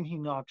don't mean he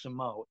knocks him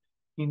out.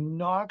 He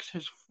knocks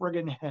his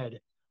friggin' head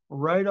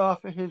right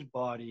off of his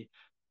body.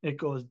 It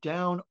goes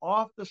down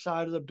off the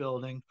side of the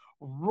building,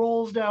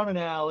 rolls down an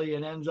alley,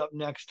 and ends up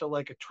next to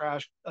like a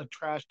trash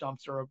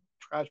dumpster, a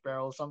trash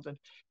barrel or something.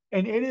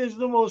 And it is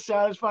the most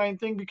satisfying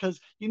thing, because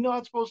you're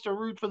not supposed to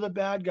root for the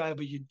bad guy,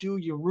 but you do.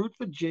 You root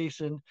for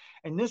Jason.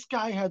 And this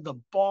guy had the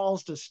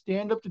balls to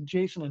stand up to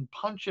Jason and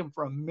punch him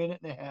for a minute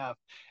and a half.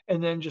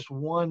 And then just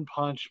one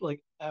punch,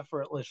 like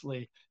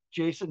effortlessly,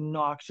 Jason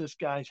knocks this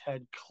guy's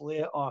head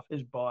clear off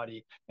his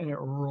body and it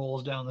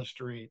rolls down the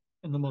street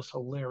in the most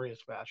hilarious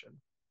fashion.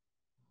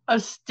 A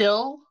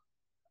still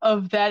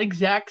of that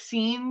exact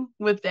scene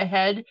with the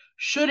head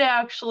should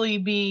actually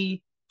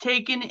be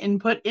taken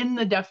and put in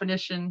the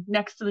definition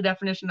next to the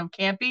definition of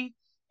campy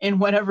in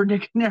whatever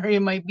dictionary it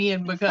might be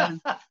in, because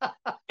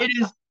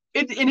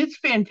it's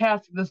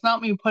fantastic. That's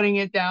not me putting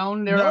it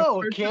down.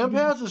 Camp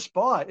has a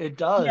spot. It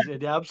does. Yeah.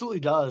 It absolutely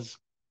does.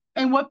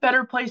 And what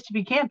better place to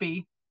be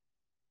campy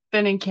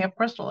than in Camp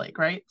Crystal Lake,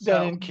 right?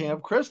 Than in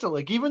Camp Crystal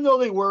Lake, even though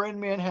they were in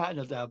Manhattan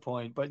at that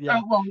point. But yeah.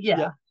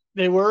 Yeah.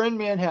 They were in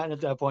Manhattan at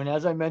that point.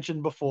 As I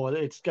mentioned before,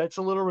 it gets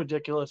a little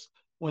ridiculous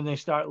when they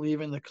start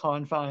leaving the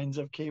confines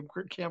of Camp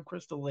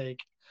Crystal Lake.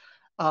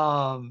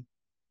 Um,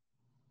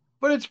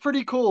 but it's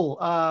pretty cool.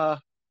 I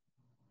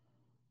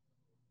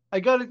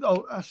got it.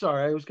 Oh,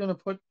 sorry, I was gonna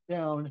put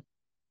down.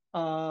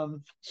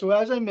 So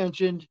as I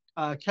mentioned,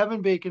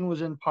 Kevin Bacon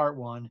was in part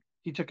one.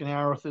 He took an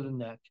arrow through the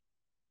neck.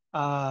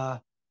 Uh,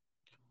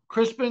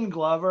 Crispin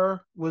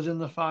Glover was in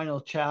the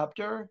final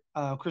chapter.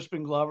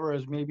 Crispin Glover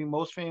is maybe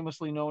most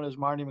famously known as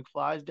Marty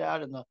McFly's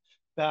dad in the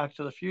Back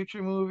to the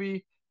Future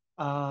movie.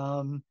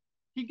 Um,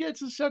 he gets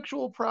his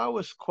sexual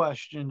prowess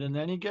questioned, and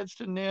then he gets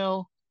to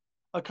nail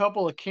a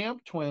couple of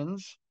camp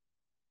twins.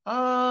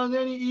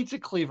 Then he eats a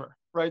cleaver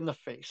right in the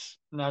face,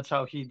 and that's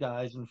how he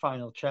dies in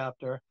final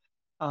chapter.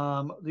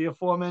 The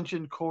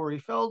aforementioned Corey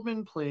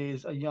Feldman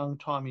plays a young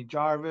Tommy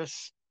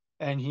Jarvis,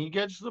 and he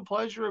gets the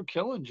pleasure of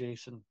killing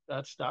Jason.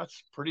 That's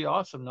pretty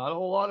awesome. Not a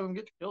whole lot of them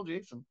get to kill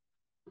Jason.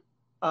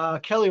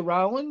 Kelly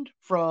Rowland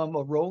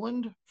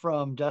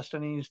from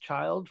Destiny's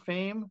Child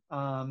fame.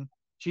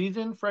 She's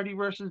in Freddy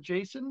versus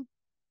Jason,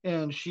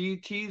 and she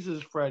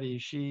teases Freddy.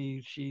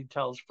 She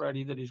tells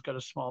Freddy that he's got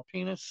a small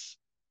penis.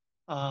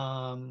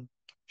 Um,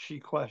 she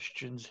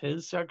questions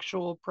his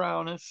sexual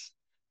prowess,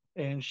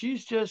 and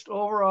she's just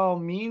overall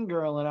mean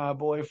girl in our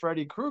boy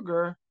Freddy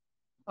Krueger.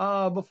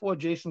 Before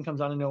Jason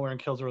comes out of nowhere and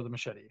kills her with a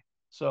machete.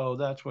 So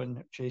that's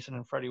when Jason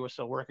and Freddy were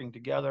still working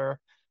together,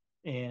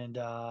 and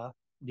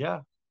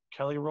yeah,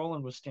 Kelly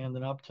Rowland was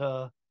standing up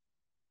to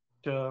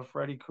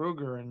Freddy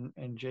Krueger,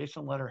 and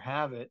Jason let her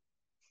have it.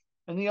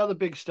 And the other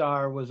big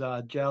star was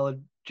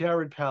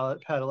Jared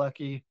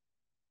Padalecki.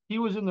 He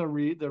was in the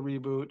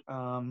reboot.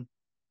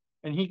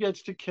 And he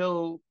gets to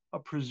kill a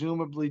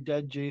presumably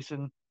dead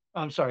Jason.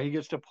 I'm sorry, he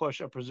gets to push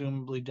a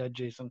presumably dead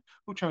Jason,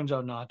 who turns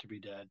out not to be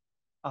dead,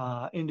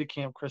 into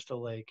Camp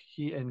Crystal Lake.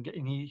 Him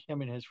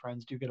and his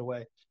friends do get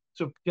away.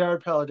 So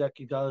Jared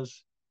Padalecki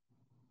does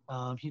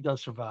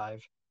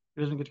survive.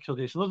 He doesn't get to kill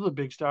Jason. Those are the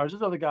big stars.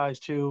 There's other guys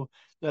too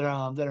that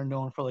are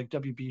known for like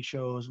WB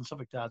shows and stuff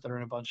like that that are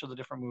in a bunch of the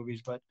different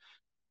movies. But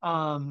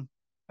um,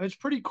 it's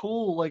pretty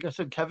cool. Like I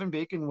said, Kevin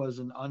Bacon was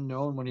an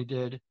unknown when he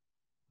did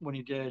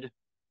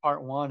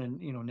part one, and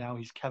now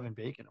he's Kevin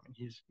Bacon. I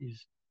mean,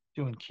 he's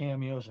doing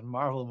cameos in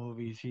Marvel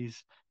movies.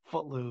 He's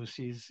Footloose.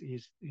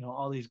 He's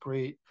all these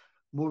great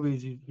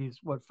movies. He's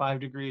what 5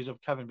 Degrees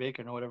of Kevin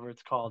Bacon or whatever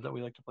it's called that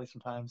we like to play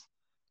sometimes.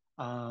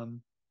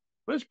 Um,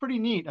 but it's pretty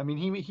neat. I mean,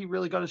 he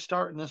really got his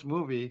start in this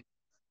movie.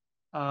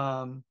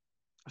 Um,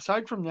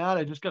 Aside from that,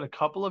 I just got a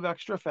couple of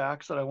extra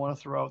facts that I want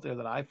to throw out there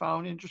that I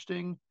found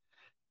interesting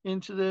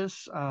into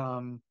this.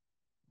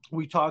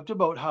 We talked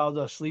about how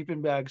the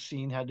sleeping bag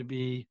scene had to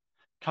be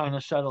kind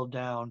of settled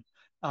down.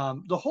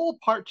 The whole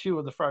part two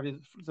of the Friday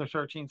the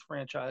 13th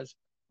franchise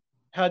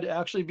had to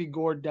actually be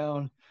gored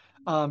down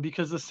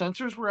because the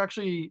censors were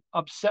actually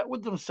upset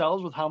with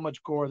themselves with how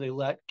much gore they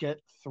let get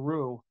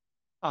through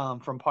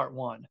from part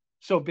one.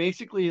 So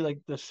basically, like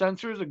the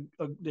censors,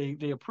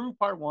 they approved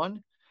part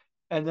one,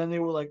 and then they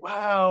were like,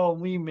 "Wow,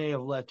 we may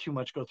have let too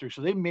much go through."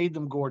 So they made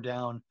them gore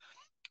down.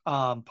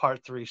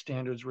 Part three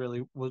standards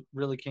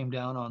really came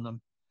down on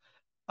them.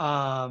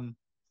 Um,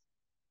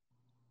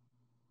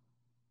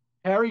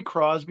 Harry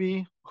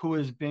Crosby, who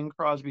is Bing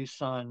Crosby's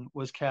son,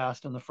 was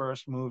cast in the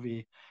first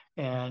movie,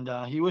 and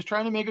he was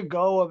trying to make a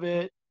go of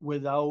it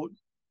without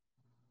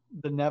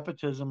the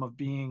nepotism of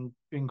being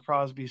Bing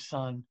Crosby's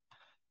son.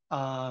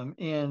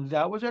 And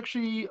that was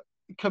actually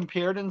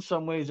compared in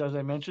some ways, as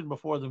I mentioned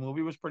before. The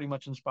movie was pretty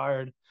much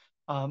inspired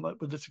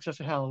with the success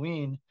of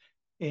Halloween,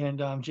 and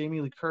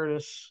Jamie Lee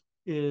Curtis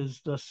is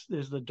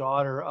the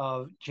daughter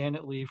of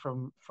Janet Leigh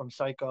from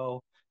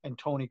Psycho and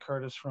Tony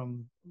Curtis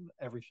from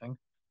everything.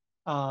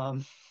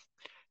 Um,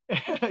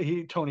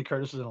 Tony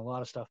Curtis is in a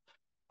lot of stuff.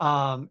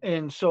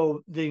 And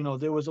so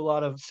there was a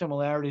lot of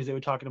similarities. They were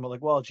talking about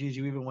like, well, geez,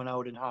 you even went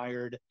out and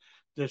hired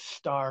this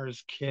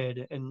star's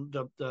kid, and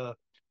the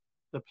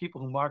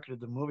people who marketed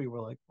the movie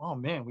were like, oh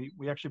man,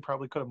 we actually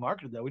probably could have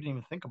marketed that. We didn't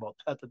even think about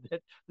that.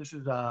 This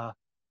is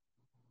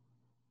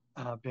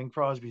Bing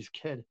Crosby's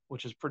kid,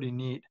 which is pretty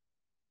neat.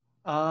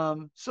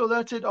 So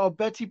that's it. Oh,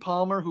 Betsy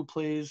Palmer, who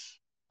plays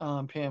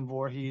Pam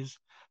Voorhees,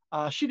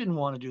 she didn't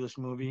want to do this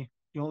movie.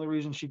 The only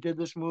reason she did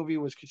this movie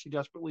was because she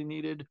desperately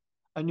needed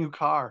a new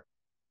car.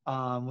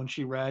 When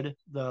she read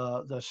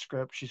the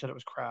script, she said it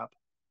was crap.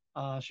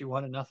 She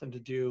wanted nothing to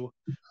do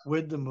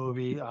with the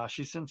movie.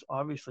 She since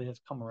obviously has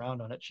come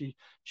around on it.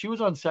 She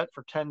was on set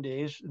for 10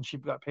 days and she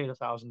got paid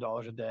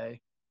 $1,000 a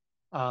day.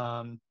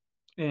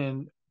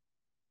 And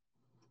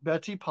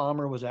Betsy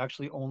Palmer was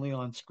actually only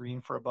on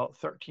screen for about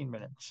 13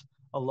 minutes.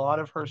 A lot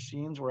of her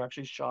scenes were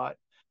actually shot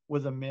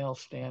with a male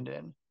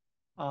stand-in.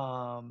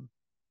 Um,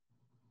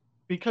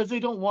 because they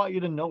don't want you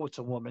to know it's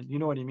a woman. You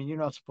know what I mean? You're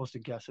not supposed to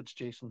guess it's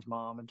Jason's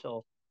mom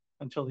until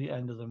the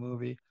end of the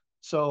movie.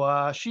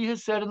 So she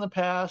has said in the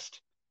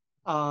past,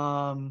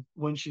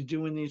 when she's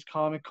doing these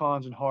comic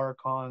cons and horror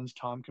cons,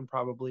 Tom can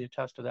probably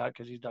attest to that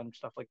because he's done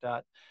stuff like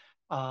that.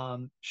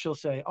 She'll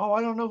say, "Oh,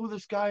 I don't know who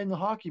this guy in the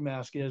hockey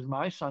mask is.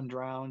 My son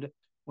drowned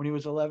when he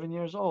was 11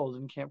 years old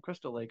in Camp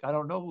Crystal Lake. I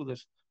don't know who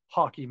this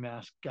hockey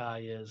mask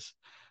guy is."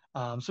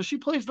 So she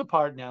plays the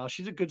part now.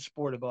 She's a good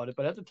sport about it.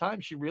 But at the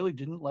time, she really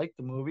didn't like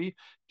the movie,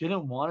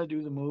 didn't want to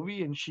do the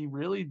movie, and she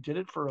really did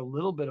it for a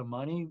little bit of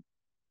money.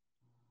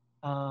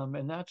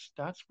 And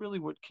that's really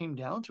what came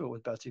down to it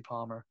with Betsy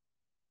Palmer.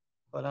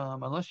 But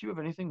unless you have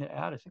anything to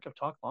add, I think I've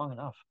talked long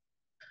enough.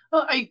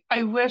 Well,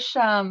 I wish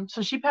so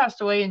she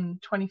passed away in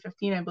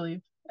 2015, I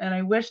believe. And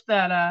I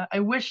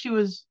wish she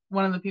was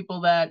one of the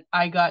people that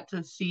I got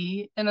to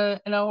see in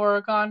a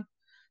horror con,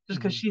 just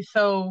because she's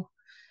so,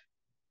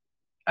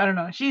 I don't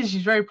know, she's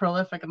very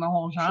prolific in the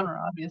whole genre, Sure.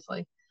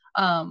 obviously.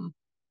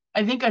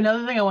 I think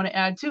another thing I want to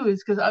add too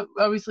is because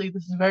obviously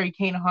this is a very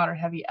Kane Hodder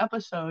heavy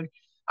episode.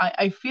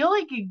 I feel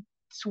like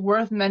it's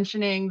worth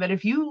mentioning that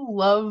if you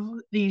love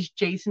these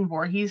Jason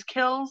Voorhees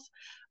kills,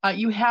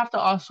 you have to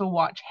also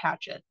watch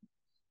Hatchet.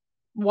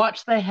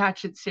 Watch the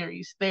Hatchet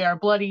series. They are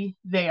bloody,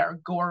 they are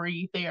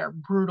gory, they are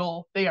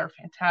brutal, they are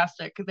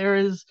fantastic. There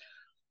is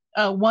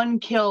one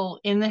kill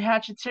in the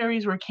Hatchet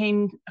series where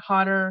Kane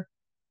Hodder,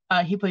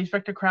 he plays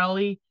Victor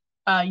Crowley,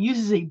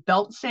 uses a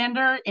belt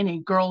sander in a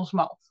girl's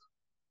mouth.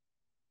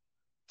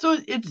 So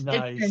it's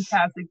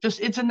fantastic.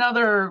 Just it's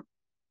another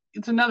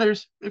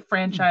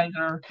franchise.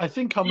 Or I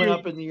think coming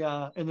up in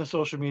the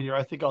social media,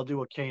 I think I'll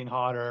do a Kane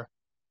Hodder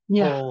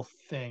whole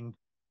thing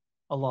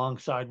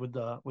alongside with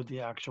the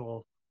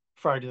actual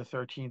Friday the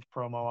 13th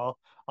promo.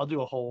 I'll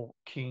do a whole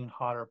Kane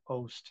Hodder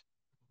post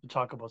to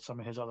talk about some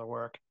of his other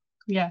work.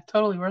 Yeah,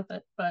 totally worth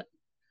it. But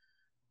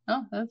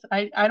no,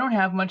 I don't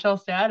have much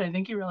else to add. I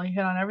think you really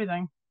hit on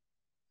everything.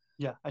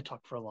 Yeah, I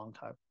talked for a long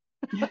time.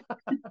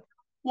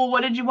 Well,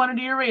 what did you want to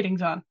do your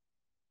ratings on?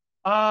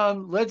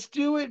 Let's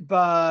do it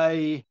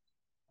by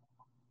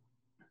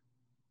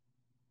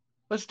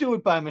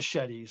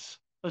machetes.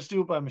 Let's do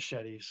it by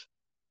machetes.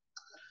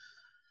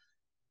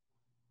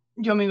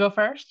 Do you want me to go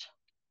first?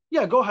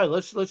 Yeah, go ahead.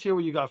 Let's hear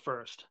what you got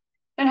first.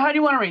 And how do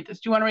you want to rate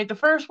this? Do you want to rate the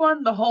first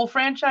one, the whole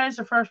franchise,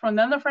 the first one,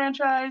 then the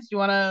franchise?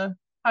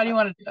 How do you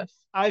want to do this?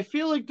 I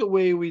feel like the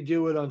way we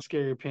do it on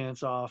Scare Your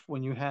Pants Off,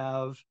 when you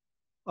have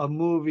a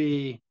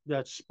movie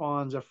that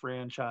spawns a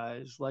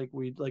franchise like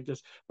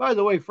this. By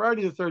the way,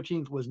 Friday the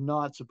 13th was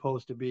not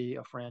supposed to be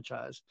a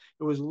franchise.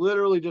 It was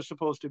literally just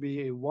supposed to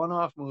be a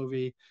one-off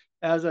movie.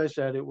 As I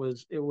said, it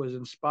was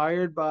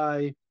inspired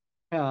by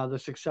the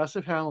success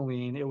of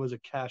Halloween. It was a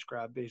cash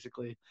grab,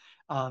 basically.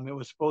 It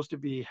was supposed to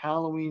be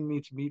Halloween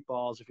meets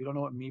Meatballs. If you don't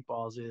know what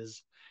Meatballs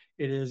is,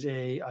 it is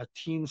a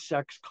teen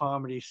sex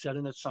comedy set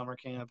in a summer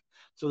camp.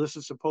 So this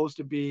is supposed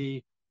to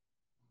be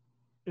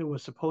it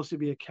was supposed to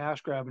be a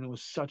cash grab, and it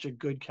was such a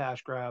good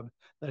cash grab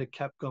that it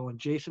kept going.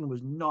 Jason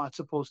was not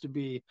supposed to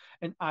be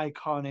an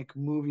iconic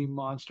movie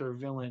monster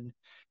villain.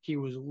 He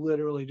was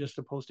literally just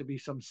supposed to be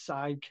some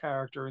side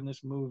character in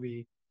this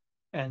movie,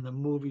 and the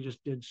movie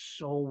just did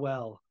so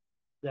well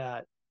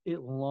that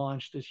it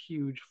launched this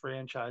huge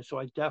franchise. So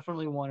I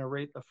definitely want to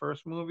rate the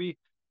first movie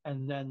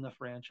and then the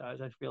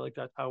franchise. I feel like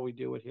that's how we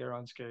do it here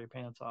on Scare Your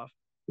Pants Off.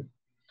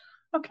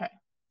 Okay.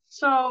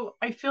 So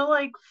I feel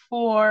like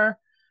for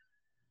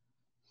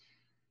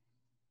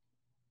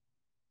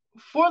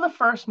the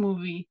first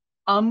movie,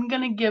 I'm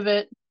going to give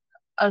it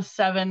a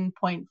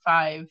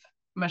 7.5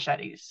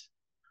 machetes,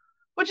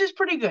 which is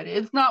pretty good.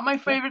 It's not my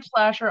favorite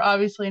slasher.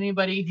 Obviously,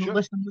 anybody who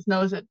listens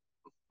knows that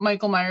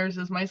Michael Myers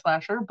is my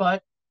slasher,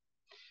 but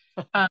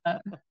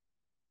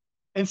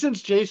and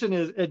since Jason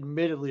is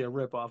admittedly a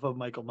ripoff of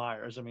Michael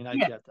Myers, I mean, I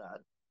get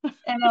that.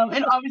 And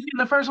obviously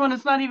the first one,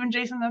 it's not even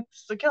Jason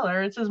that's the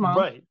killer, it's his mom.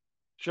 Right.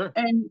 Sure.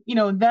 And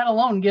that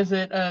alone gives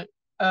it a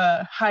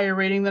higher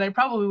rating than I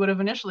probably would have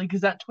initially,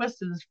 because that twist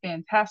is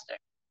fantastic.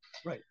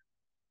 Right.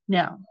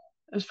 Now,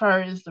 as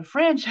far as the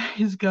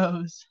franchise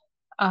goes,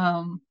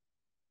 that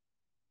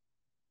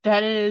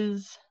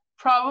is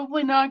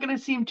probably not going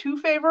to seem too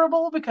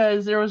favorable,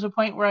 because there was a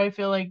point where I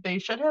feel like they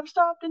should have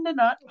stopped and did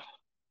not.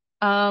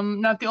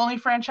 Not the only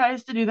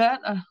franchise to do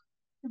that,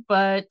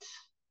 but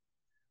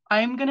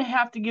I'm going to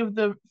have to give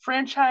the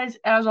franchise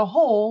as a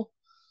whole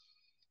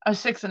a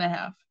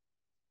 6.5.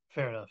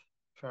 Fair enough.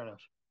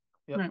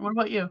 Yep. Right, what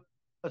about you?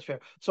 That's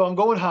fair. So I'm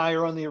going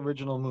higher on the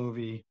original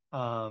movie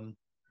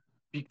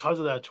because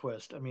of that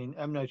twist. I mean,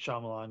 M. Night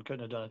Shyamalan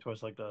couldn't have done a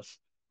twist like this.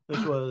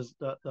 This was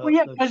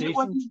because it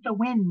wasn't the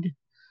wind.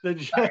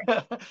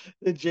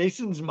 The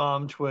Jason's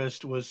mom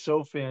twist was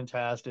so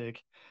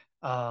fantastic,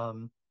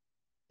 and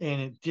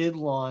it did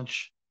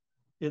launch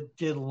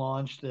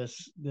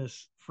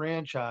this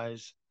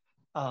franchise,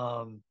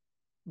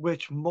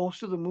 which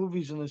most of the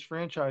movies in this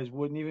franchise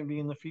wouldn't even be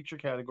in the feature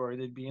category.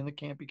 They'd be in the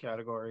campy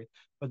category.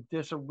 But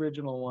this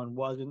original one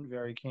wasn't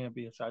very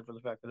campy, aside from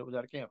the fact that it was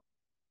at a camp.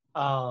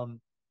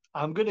 I'm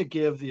going to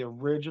give the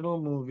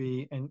original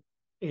movie an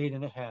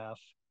 8.5,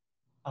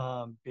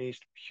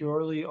 based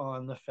purely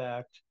on the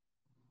fact,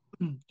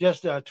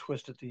 just that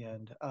twist at the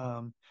end.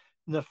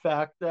 The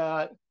fact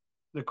that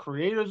the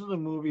creators of the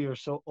movie are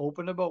so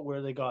open about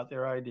where they got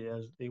their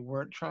ideas. They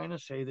weren't trying to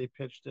say they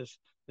pitched this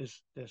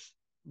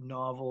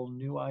novel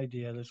new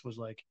idea. This was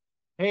like,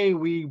 hey,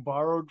 we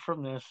borrowed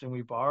from this and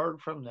we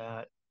borrowed from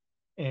that,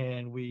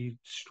 and we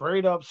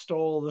straight up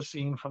stole the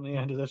scene from the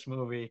end of this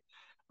movie.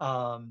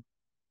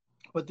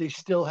 but they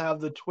still have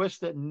the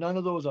twist that none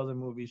of those other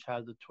movies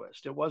had the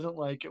twist. It wasn't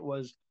like it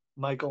was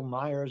Michael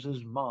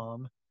Myers'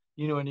 mom,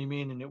 you know what I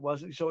mean? And it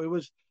wasn't, so it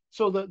was,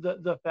 so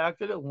the fact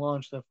that it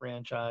launched the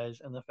franchise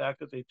and the fact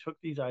that they took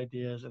these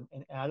ideas and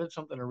added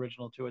something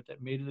original to it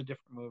that made it a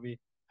different movie,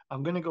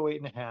 I'm going to go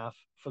 8.5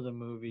 for the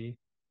movie.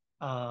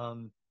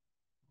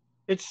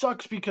 It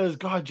sucks because,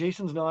 God,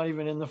 Jason's not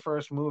even in the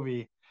first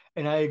movie.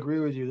 And I agree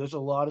with you. There's a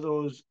lot of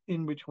those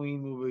in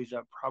between movies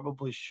that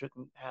probably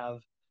shouldn't have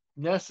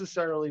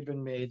necessarily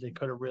been made. They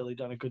could have really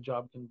done a good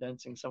job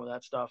condensing some of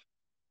that stuff.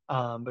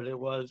 But it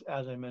was,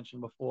 as I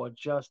mentioned before,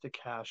 just a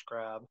cash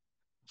grab.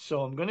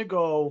 So I'm gonna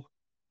go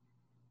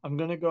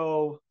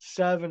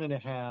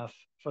 7.5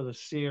 for the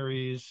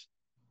series.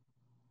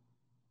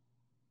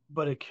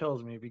 But it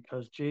kills me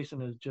because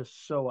Jason is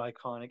just so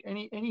iconic.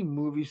 Any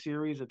movie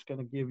series that's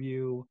gonna give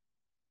you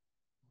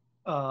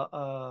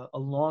a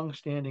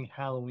long-standing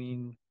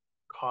Halloween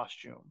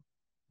costume,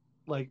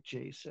 like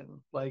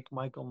Jason, like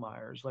Michael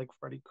Myers, like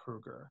Freddy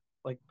Krueger,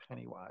 like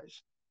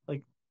Pennywise,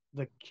 like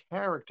the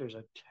character's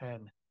a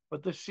 10,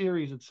 but the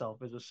series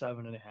itself is a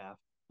 7.5.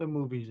 The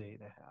movie's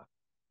 8.5.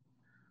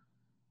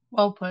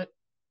 Well put.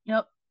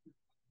 Yep.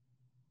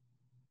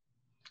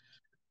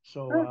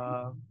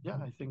 So yeah,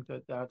 I think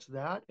that's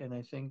that, and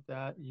I think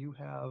that you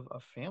have a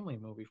family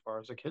movie for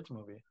us, a kids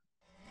movie.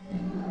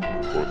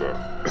 For the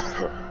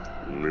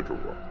little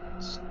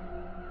ones,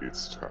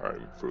 it's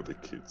time for the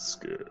kids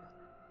scare.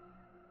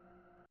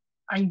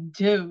 I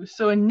do.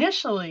 So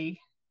initially,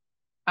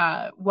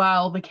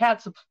 while the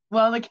cat's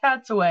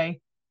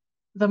away,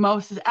 the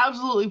mouse is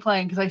absolutely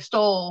playing because I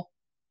stole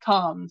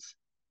Tom's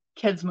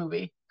kids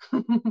movie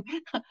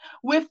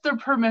with the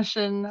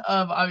permission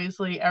of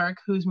obviously Eric,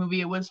 whose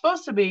movie it was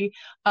supposed to be.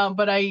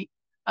 But I,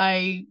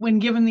 when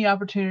given the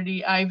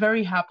opportunity, I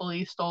very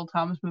happily stole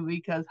Tom's movie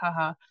because,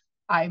 haha,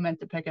 I meant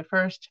to pick it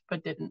first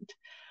but didn't.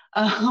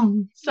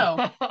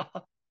 So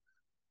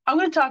I'm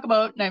going to talk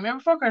about Nightmare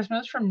Before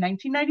Christmas from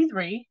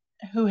 1993,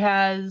 who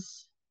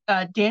has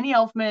Danny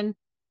Elfman,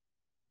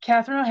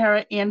 Catherine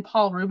O'Hara, and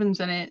Paul Reubens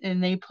in it,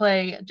 and they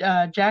play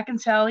Jack and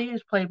Sally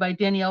is played by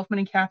Danny Elfman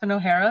and Catherine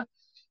O'Hara,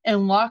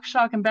 and Lock,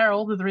 Shock, and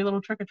Barrel, the three little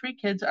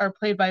trick-or-treat kids, are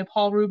played by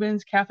Paul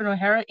Reubens, Catherine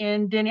O'Hara,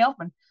 and Danny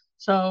Elfman.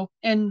 So,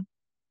 and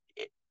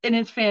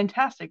it's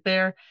fantastic.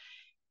 There,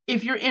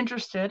 if you're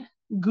interested,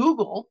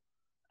 Google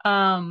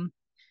Catherine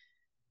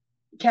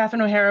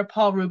O'Hara,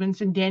 Paul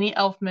Reubens, and Danny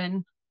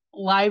Elfman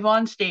live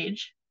on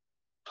stage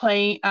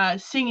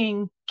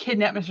singing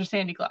Kidnap Mr.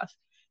 Sandy Claus.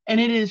 And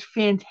it is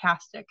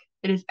fantastic.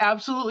 It is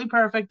absolutely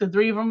perfect. The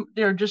three of them,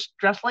 they're just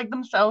dressed like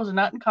themselves and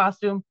not in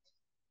costume.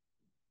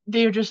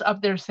 They're just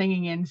up there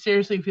singing. And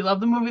seriously, if you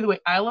love the movie the way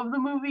I love the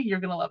movie, you're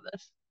going to love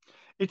this.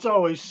 It's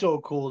always so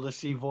cool to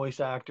see voice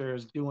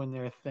actors doing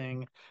their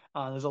thing.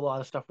 There's a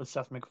lot of stuff with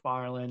Seth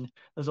MacFarlane.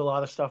 There's a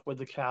lot of stuff with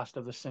the cast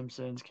of The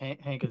Simpsons,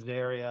 Hank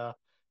Azaria,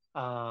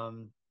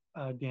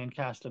 Dan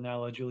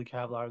Castellaneta, Julie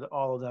Kavlar,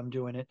 all of them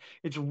doing it.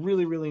 It's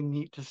really, really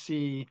neat to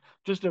see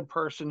just a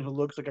person who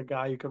looks like a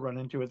guy you could run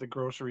into at the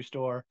grocery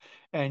store,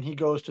 and he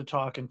goes to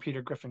talk and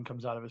Peter Griffin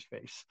comes out of his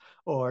face,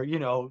 or, you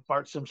know,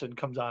 Bart Simpson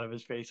comes out of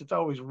his face. It's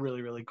always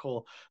really, really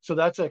cool. So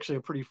that's actually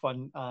a pretty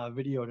fun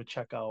video to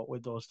check out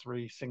with those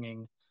three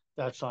singing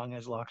that song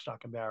as Lock,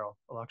 Stock, and Barrel.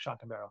 Lock, Shock,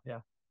 and Barrel, yeah.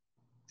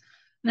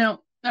 Now,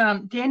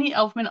 Danny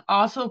Elfman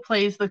also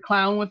plays the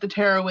clown with the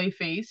tearaway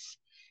face.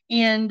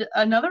 And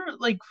another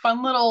like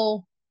fun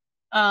little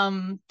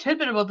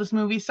tidbit about this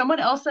movie, someone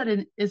else that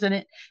is in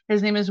it,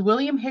 his name is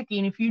William Hickey.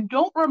 And if you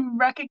don't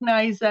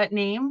recognize that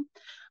name,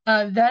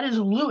 that is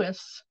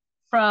Lewis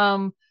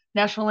from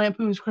National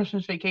Lampoon's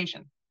Christmas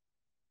Vacation.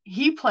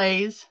 He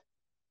plays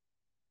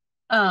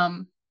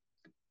Dr.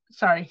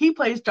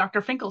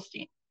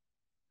 Finkelstein.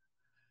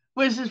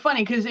 Which is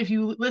funny because if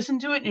you listen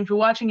to it and if you're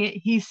watching it,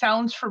 he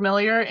sounds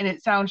familiar and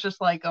it sounds just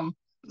like him.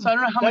 So I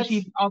don't know how much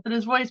he altered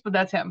his voice, but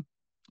that's him.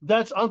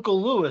 That's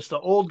Uncle Lewis, the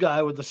old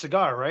guy with the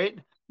cigar, right?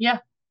 Yeah.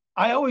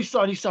 I always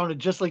thought he sounded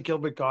just like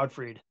Gilbert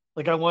Gottfried.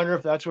 Like, I wonder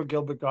if that's where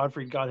Gilbert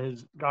Gottfried got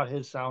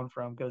his sound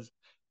from, because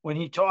when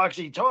he talks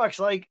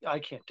like, I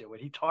can't do it.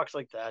 He talks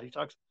like that. He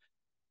talks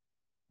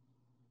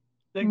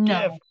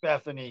gift,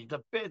 Bethany,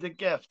 the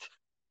gift.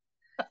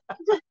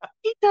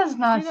 He does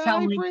not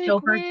sound like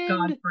Gilbert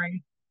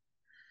Gottfried.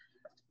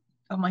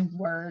 Oh my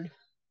word,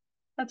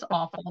 that's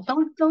awful.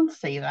 Don't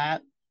say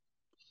that.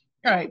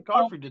 All right,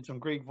 Godfrey did some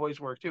great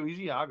voice work too. He's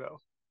Iago.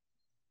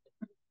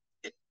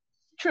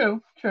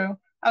 True.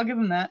 I'll give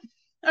him that.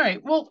 All right.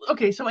 Well,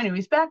 okay. So,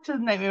 anyways, back to The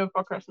Nightmare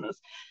Before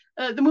Christmas.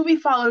 The movie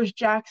follows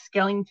Jack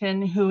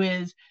Skellington, who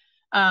is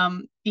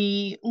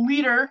the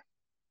leader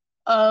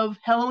of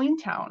Halloween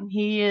Town.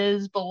 He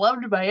is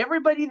beloved by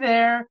everybody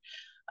there,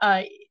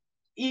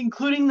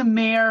 including the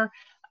mayor.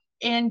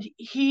 And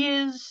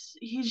he's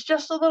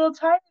just a little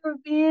tired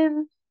of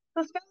being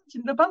the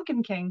skeleton, the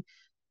Pumpkin King.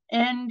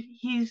 And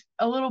he's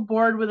a little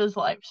bored with his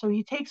life. So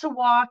he takes a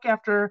walk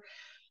after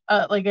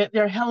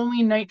their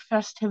Halloween night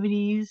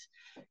festivities.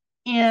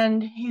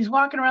 And he's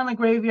walking around the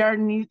graveyard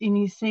and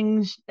he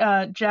sings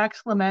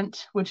Jack's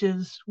Lament, which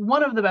is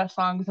one of the best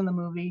songs in the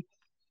movie.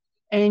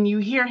 And you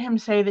hear him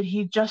say that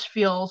he just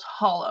feels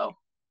hollow.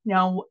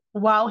 Now,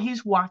 while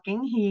he's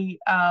walking, he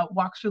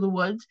walks through the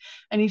woods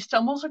and he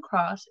stumbles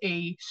across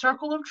a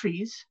circle of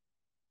trees.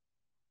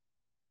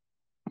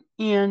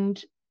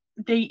 And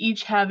they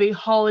each have a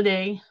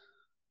holiday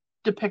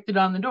depicted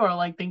on the door,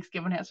 like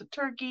Thanksgiving has a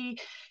turkey,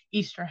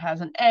 Easter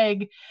has an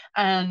egg,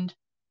 and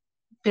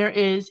there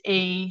is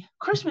a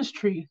Christmas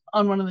tree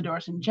on one of the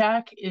doors, and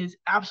Jack is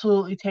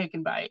absolutely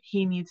taken by it.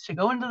 He needs to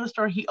go into the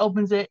store, he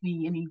opens it,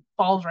 and he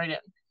falls right in.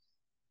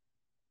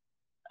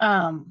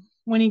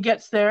 When he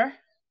gets there,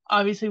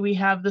 obviously we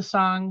have the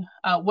song,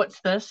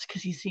 What's This?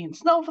 Because he's seeing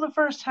snow for the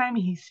first time,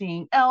 he's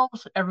seeing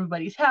elves,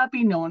 everybody's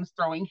happy, no one's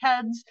throwing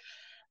heads,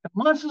 the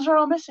monsters are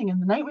all missing,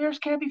 and the nightmares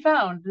can't be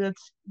found.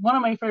 That's one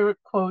of my favorite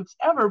quotes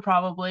ever,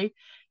 probably.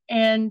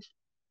 And,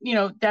 you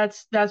know,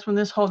 that's when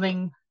this whole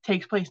thing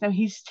takes place. Now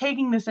he's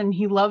taking this and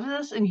he loves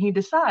this, and he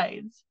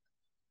decides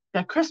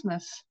that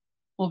Christmas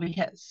will be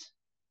his.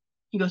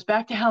 He goes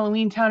back to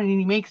Halloween Town and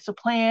he makes a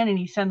plan, and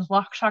he sends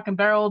Lock, Shock, and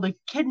Barrel to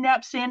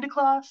kidnap Santa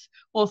Claus.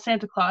 Well,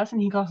 Santa Claus,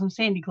 and he calls him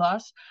Sandy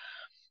Claus.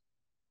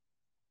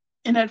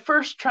 In that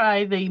first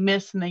try, they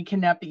miss and they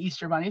kidnap the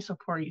Easter Bunny, so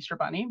poor Easter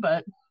Bunny,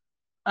 but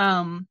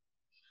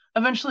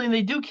eventually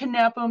they do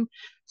kidnap him.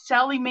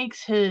 Sally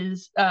makes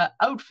his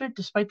outfit,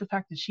 despite the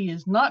fact that she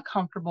is not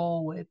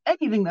comfortable with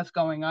anything that's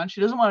going on.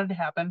 She doesn't want it to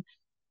happen.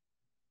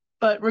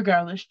 But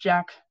regardless,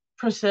 Jack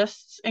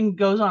persists and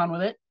goes on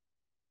with it.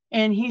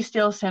 And he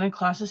steals Santa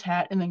Claus's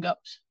hat and then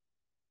goes.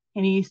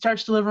 And he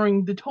starts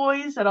delivering the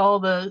toys that all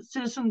the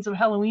citizens of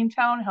Halloween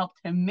Town helped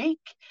him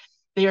make.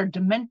 They are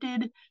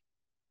demented,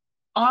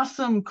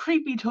 awesome,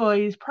 creepy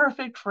toys,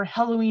 perfect for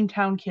Halloween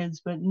Town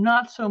kids, but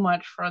not so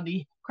much for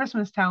the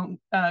Christmas Town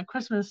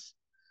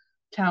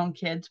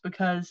kids,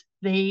 because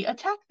they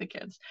attack the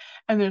kids.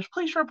 And there's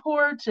police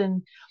reports,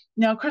 and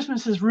now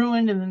Christmas is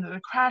ruined, and then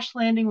the crash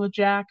landing with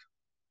Jack.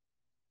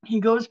 He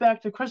goes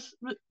back to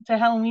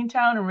Halloween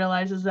Town and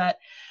realizes that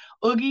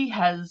Oogie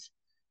has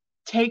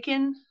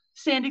taken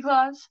Sandy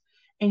Claus,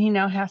 and he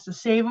now has to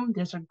save him.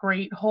 There's a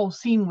great whole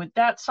scene with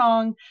that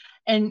song,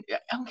 and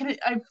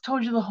I've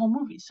told you the whole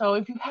movie, so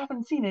if you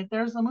haven't seen it,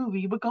 there's the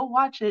movie, but go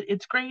watch it.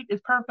 It's great,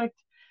 it's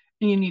perfect,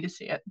 and you need to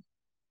see it.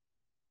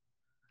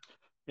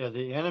 Yeah,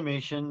 the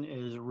animation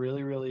is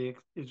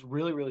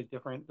really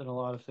different than a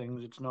lot of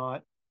things. It's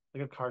not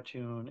like a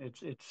cartoon.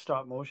 It's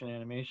stop motion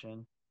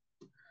animation,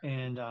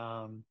 and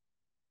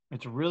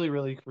it's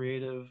really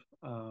creative.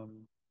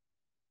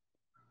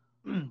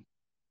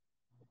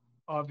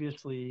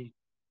 Obviously,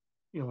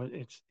 you know,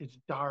 it's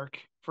dark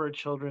for a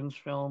children's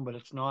film, but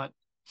it's not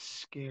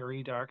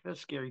scary dark. There's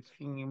scary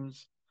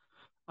themes.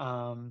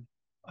 I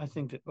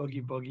think that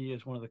Oogie Boogie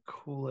is one of the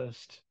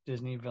coolest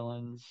Disney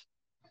villains.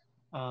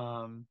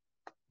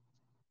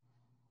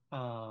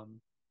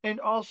 And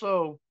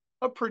also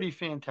a pretty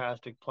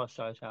fantastic plus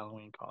size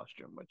Halloween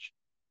costume, which,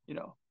 you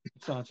know,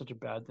 it's not such a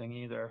bad thing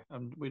either.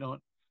 We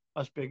don't,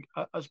 us big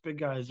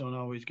guys don't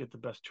always get the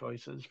best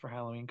choices for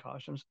Halloween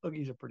costumes.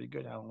 Oogie's a pretty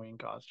good Halloween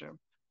costume.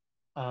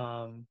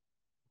 But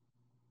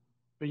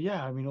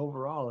yeah, I mean,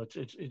 overall,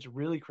 it's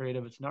really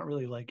creative. It's not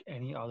really like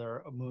any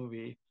other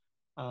movie.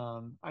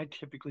 I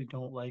typically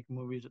don't like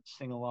movies that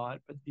sing a lot,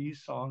 but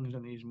these songs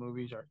in these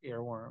movies are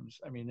earworms.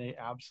 I mean, they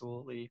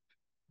absolutely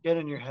get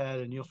in your head,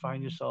 and you'll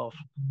find yourself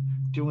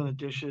doing the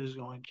dishes,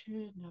 going,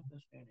 "Kidnap the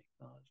Santa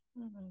Claus,"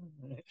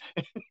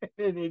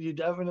 and you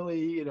definitely,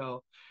 you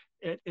know,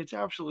 it's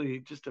absolutely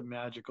just a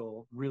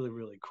magical,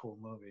 really cool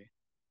movie.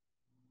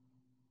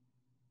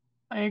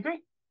 I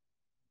agree.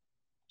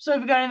 So,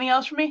 have you got anything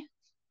else for me?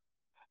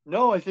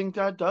 No, I think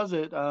that does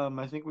it.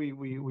 I think we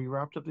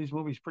wrapped up these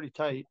movies pretty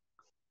tight.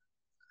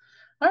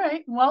 All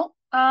right. Well,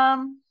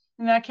 in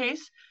that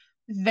case,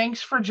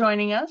 thanks for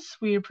joining us.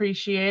 We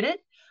appreciate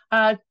it.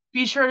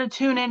 Be sure to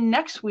tune in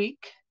next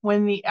week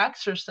when The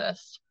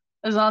Exorcist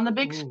is on the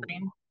big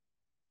screen.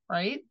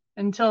 Right?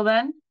 Until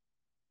then,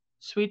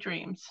 sweet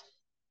dreams.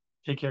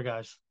 Take care,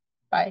 guys.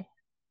 Bye.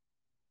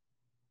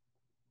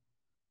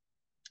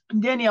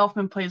 Danny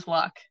Elfman plays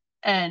Locke,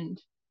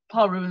 and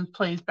Paul Reubens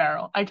plays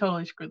Barrel. I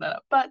totally screwed that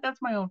up, but that's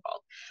my own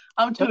fault.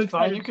 I'm too excited.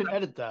 Fine. You can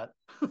edit that.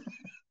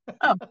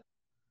 Oh.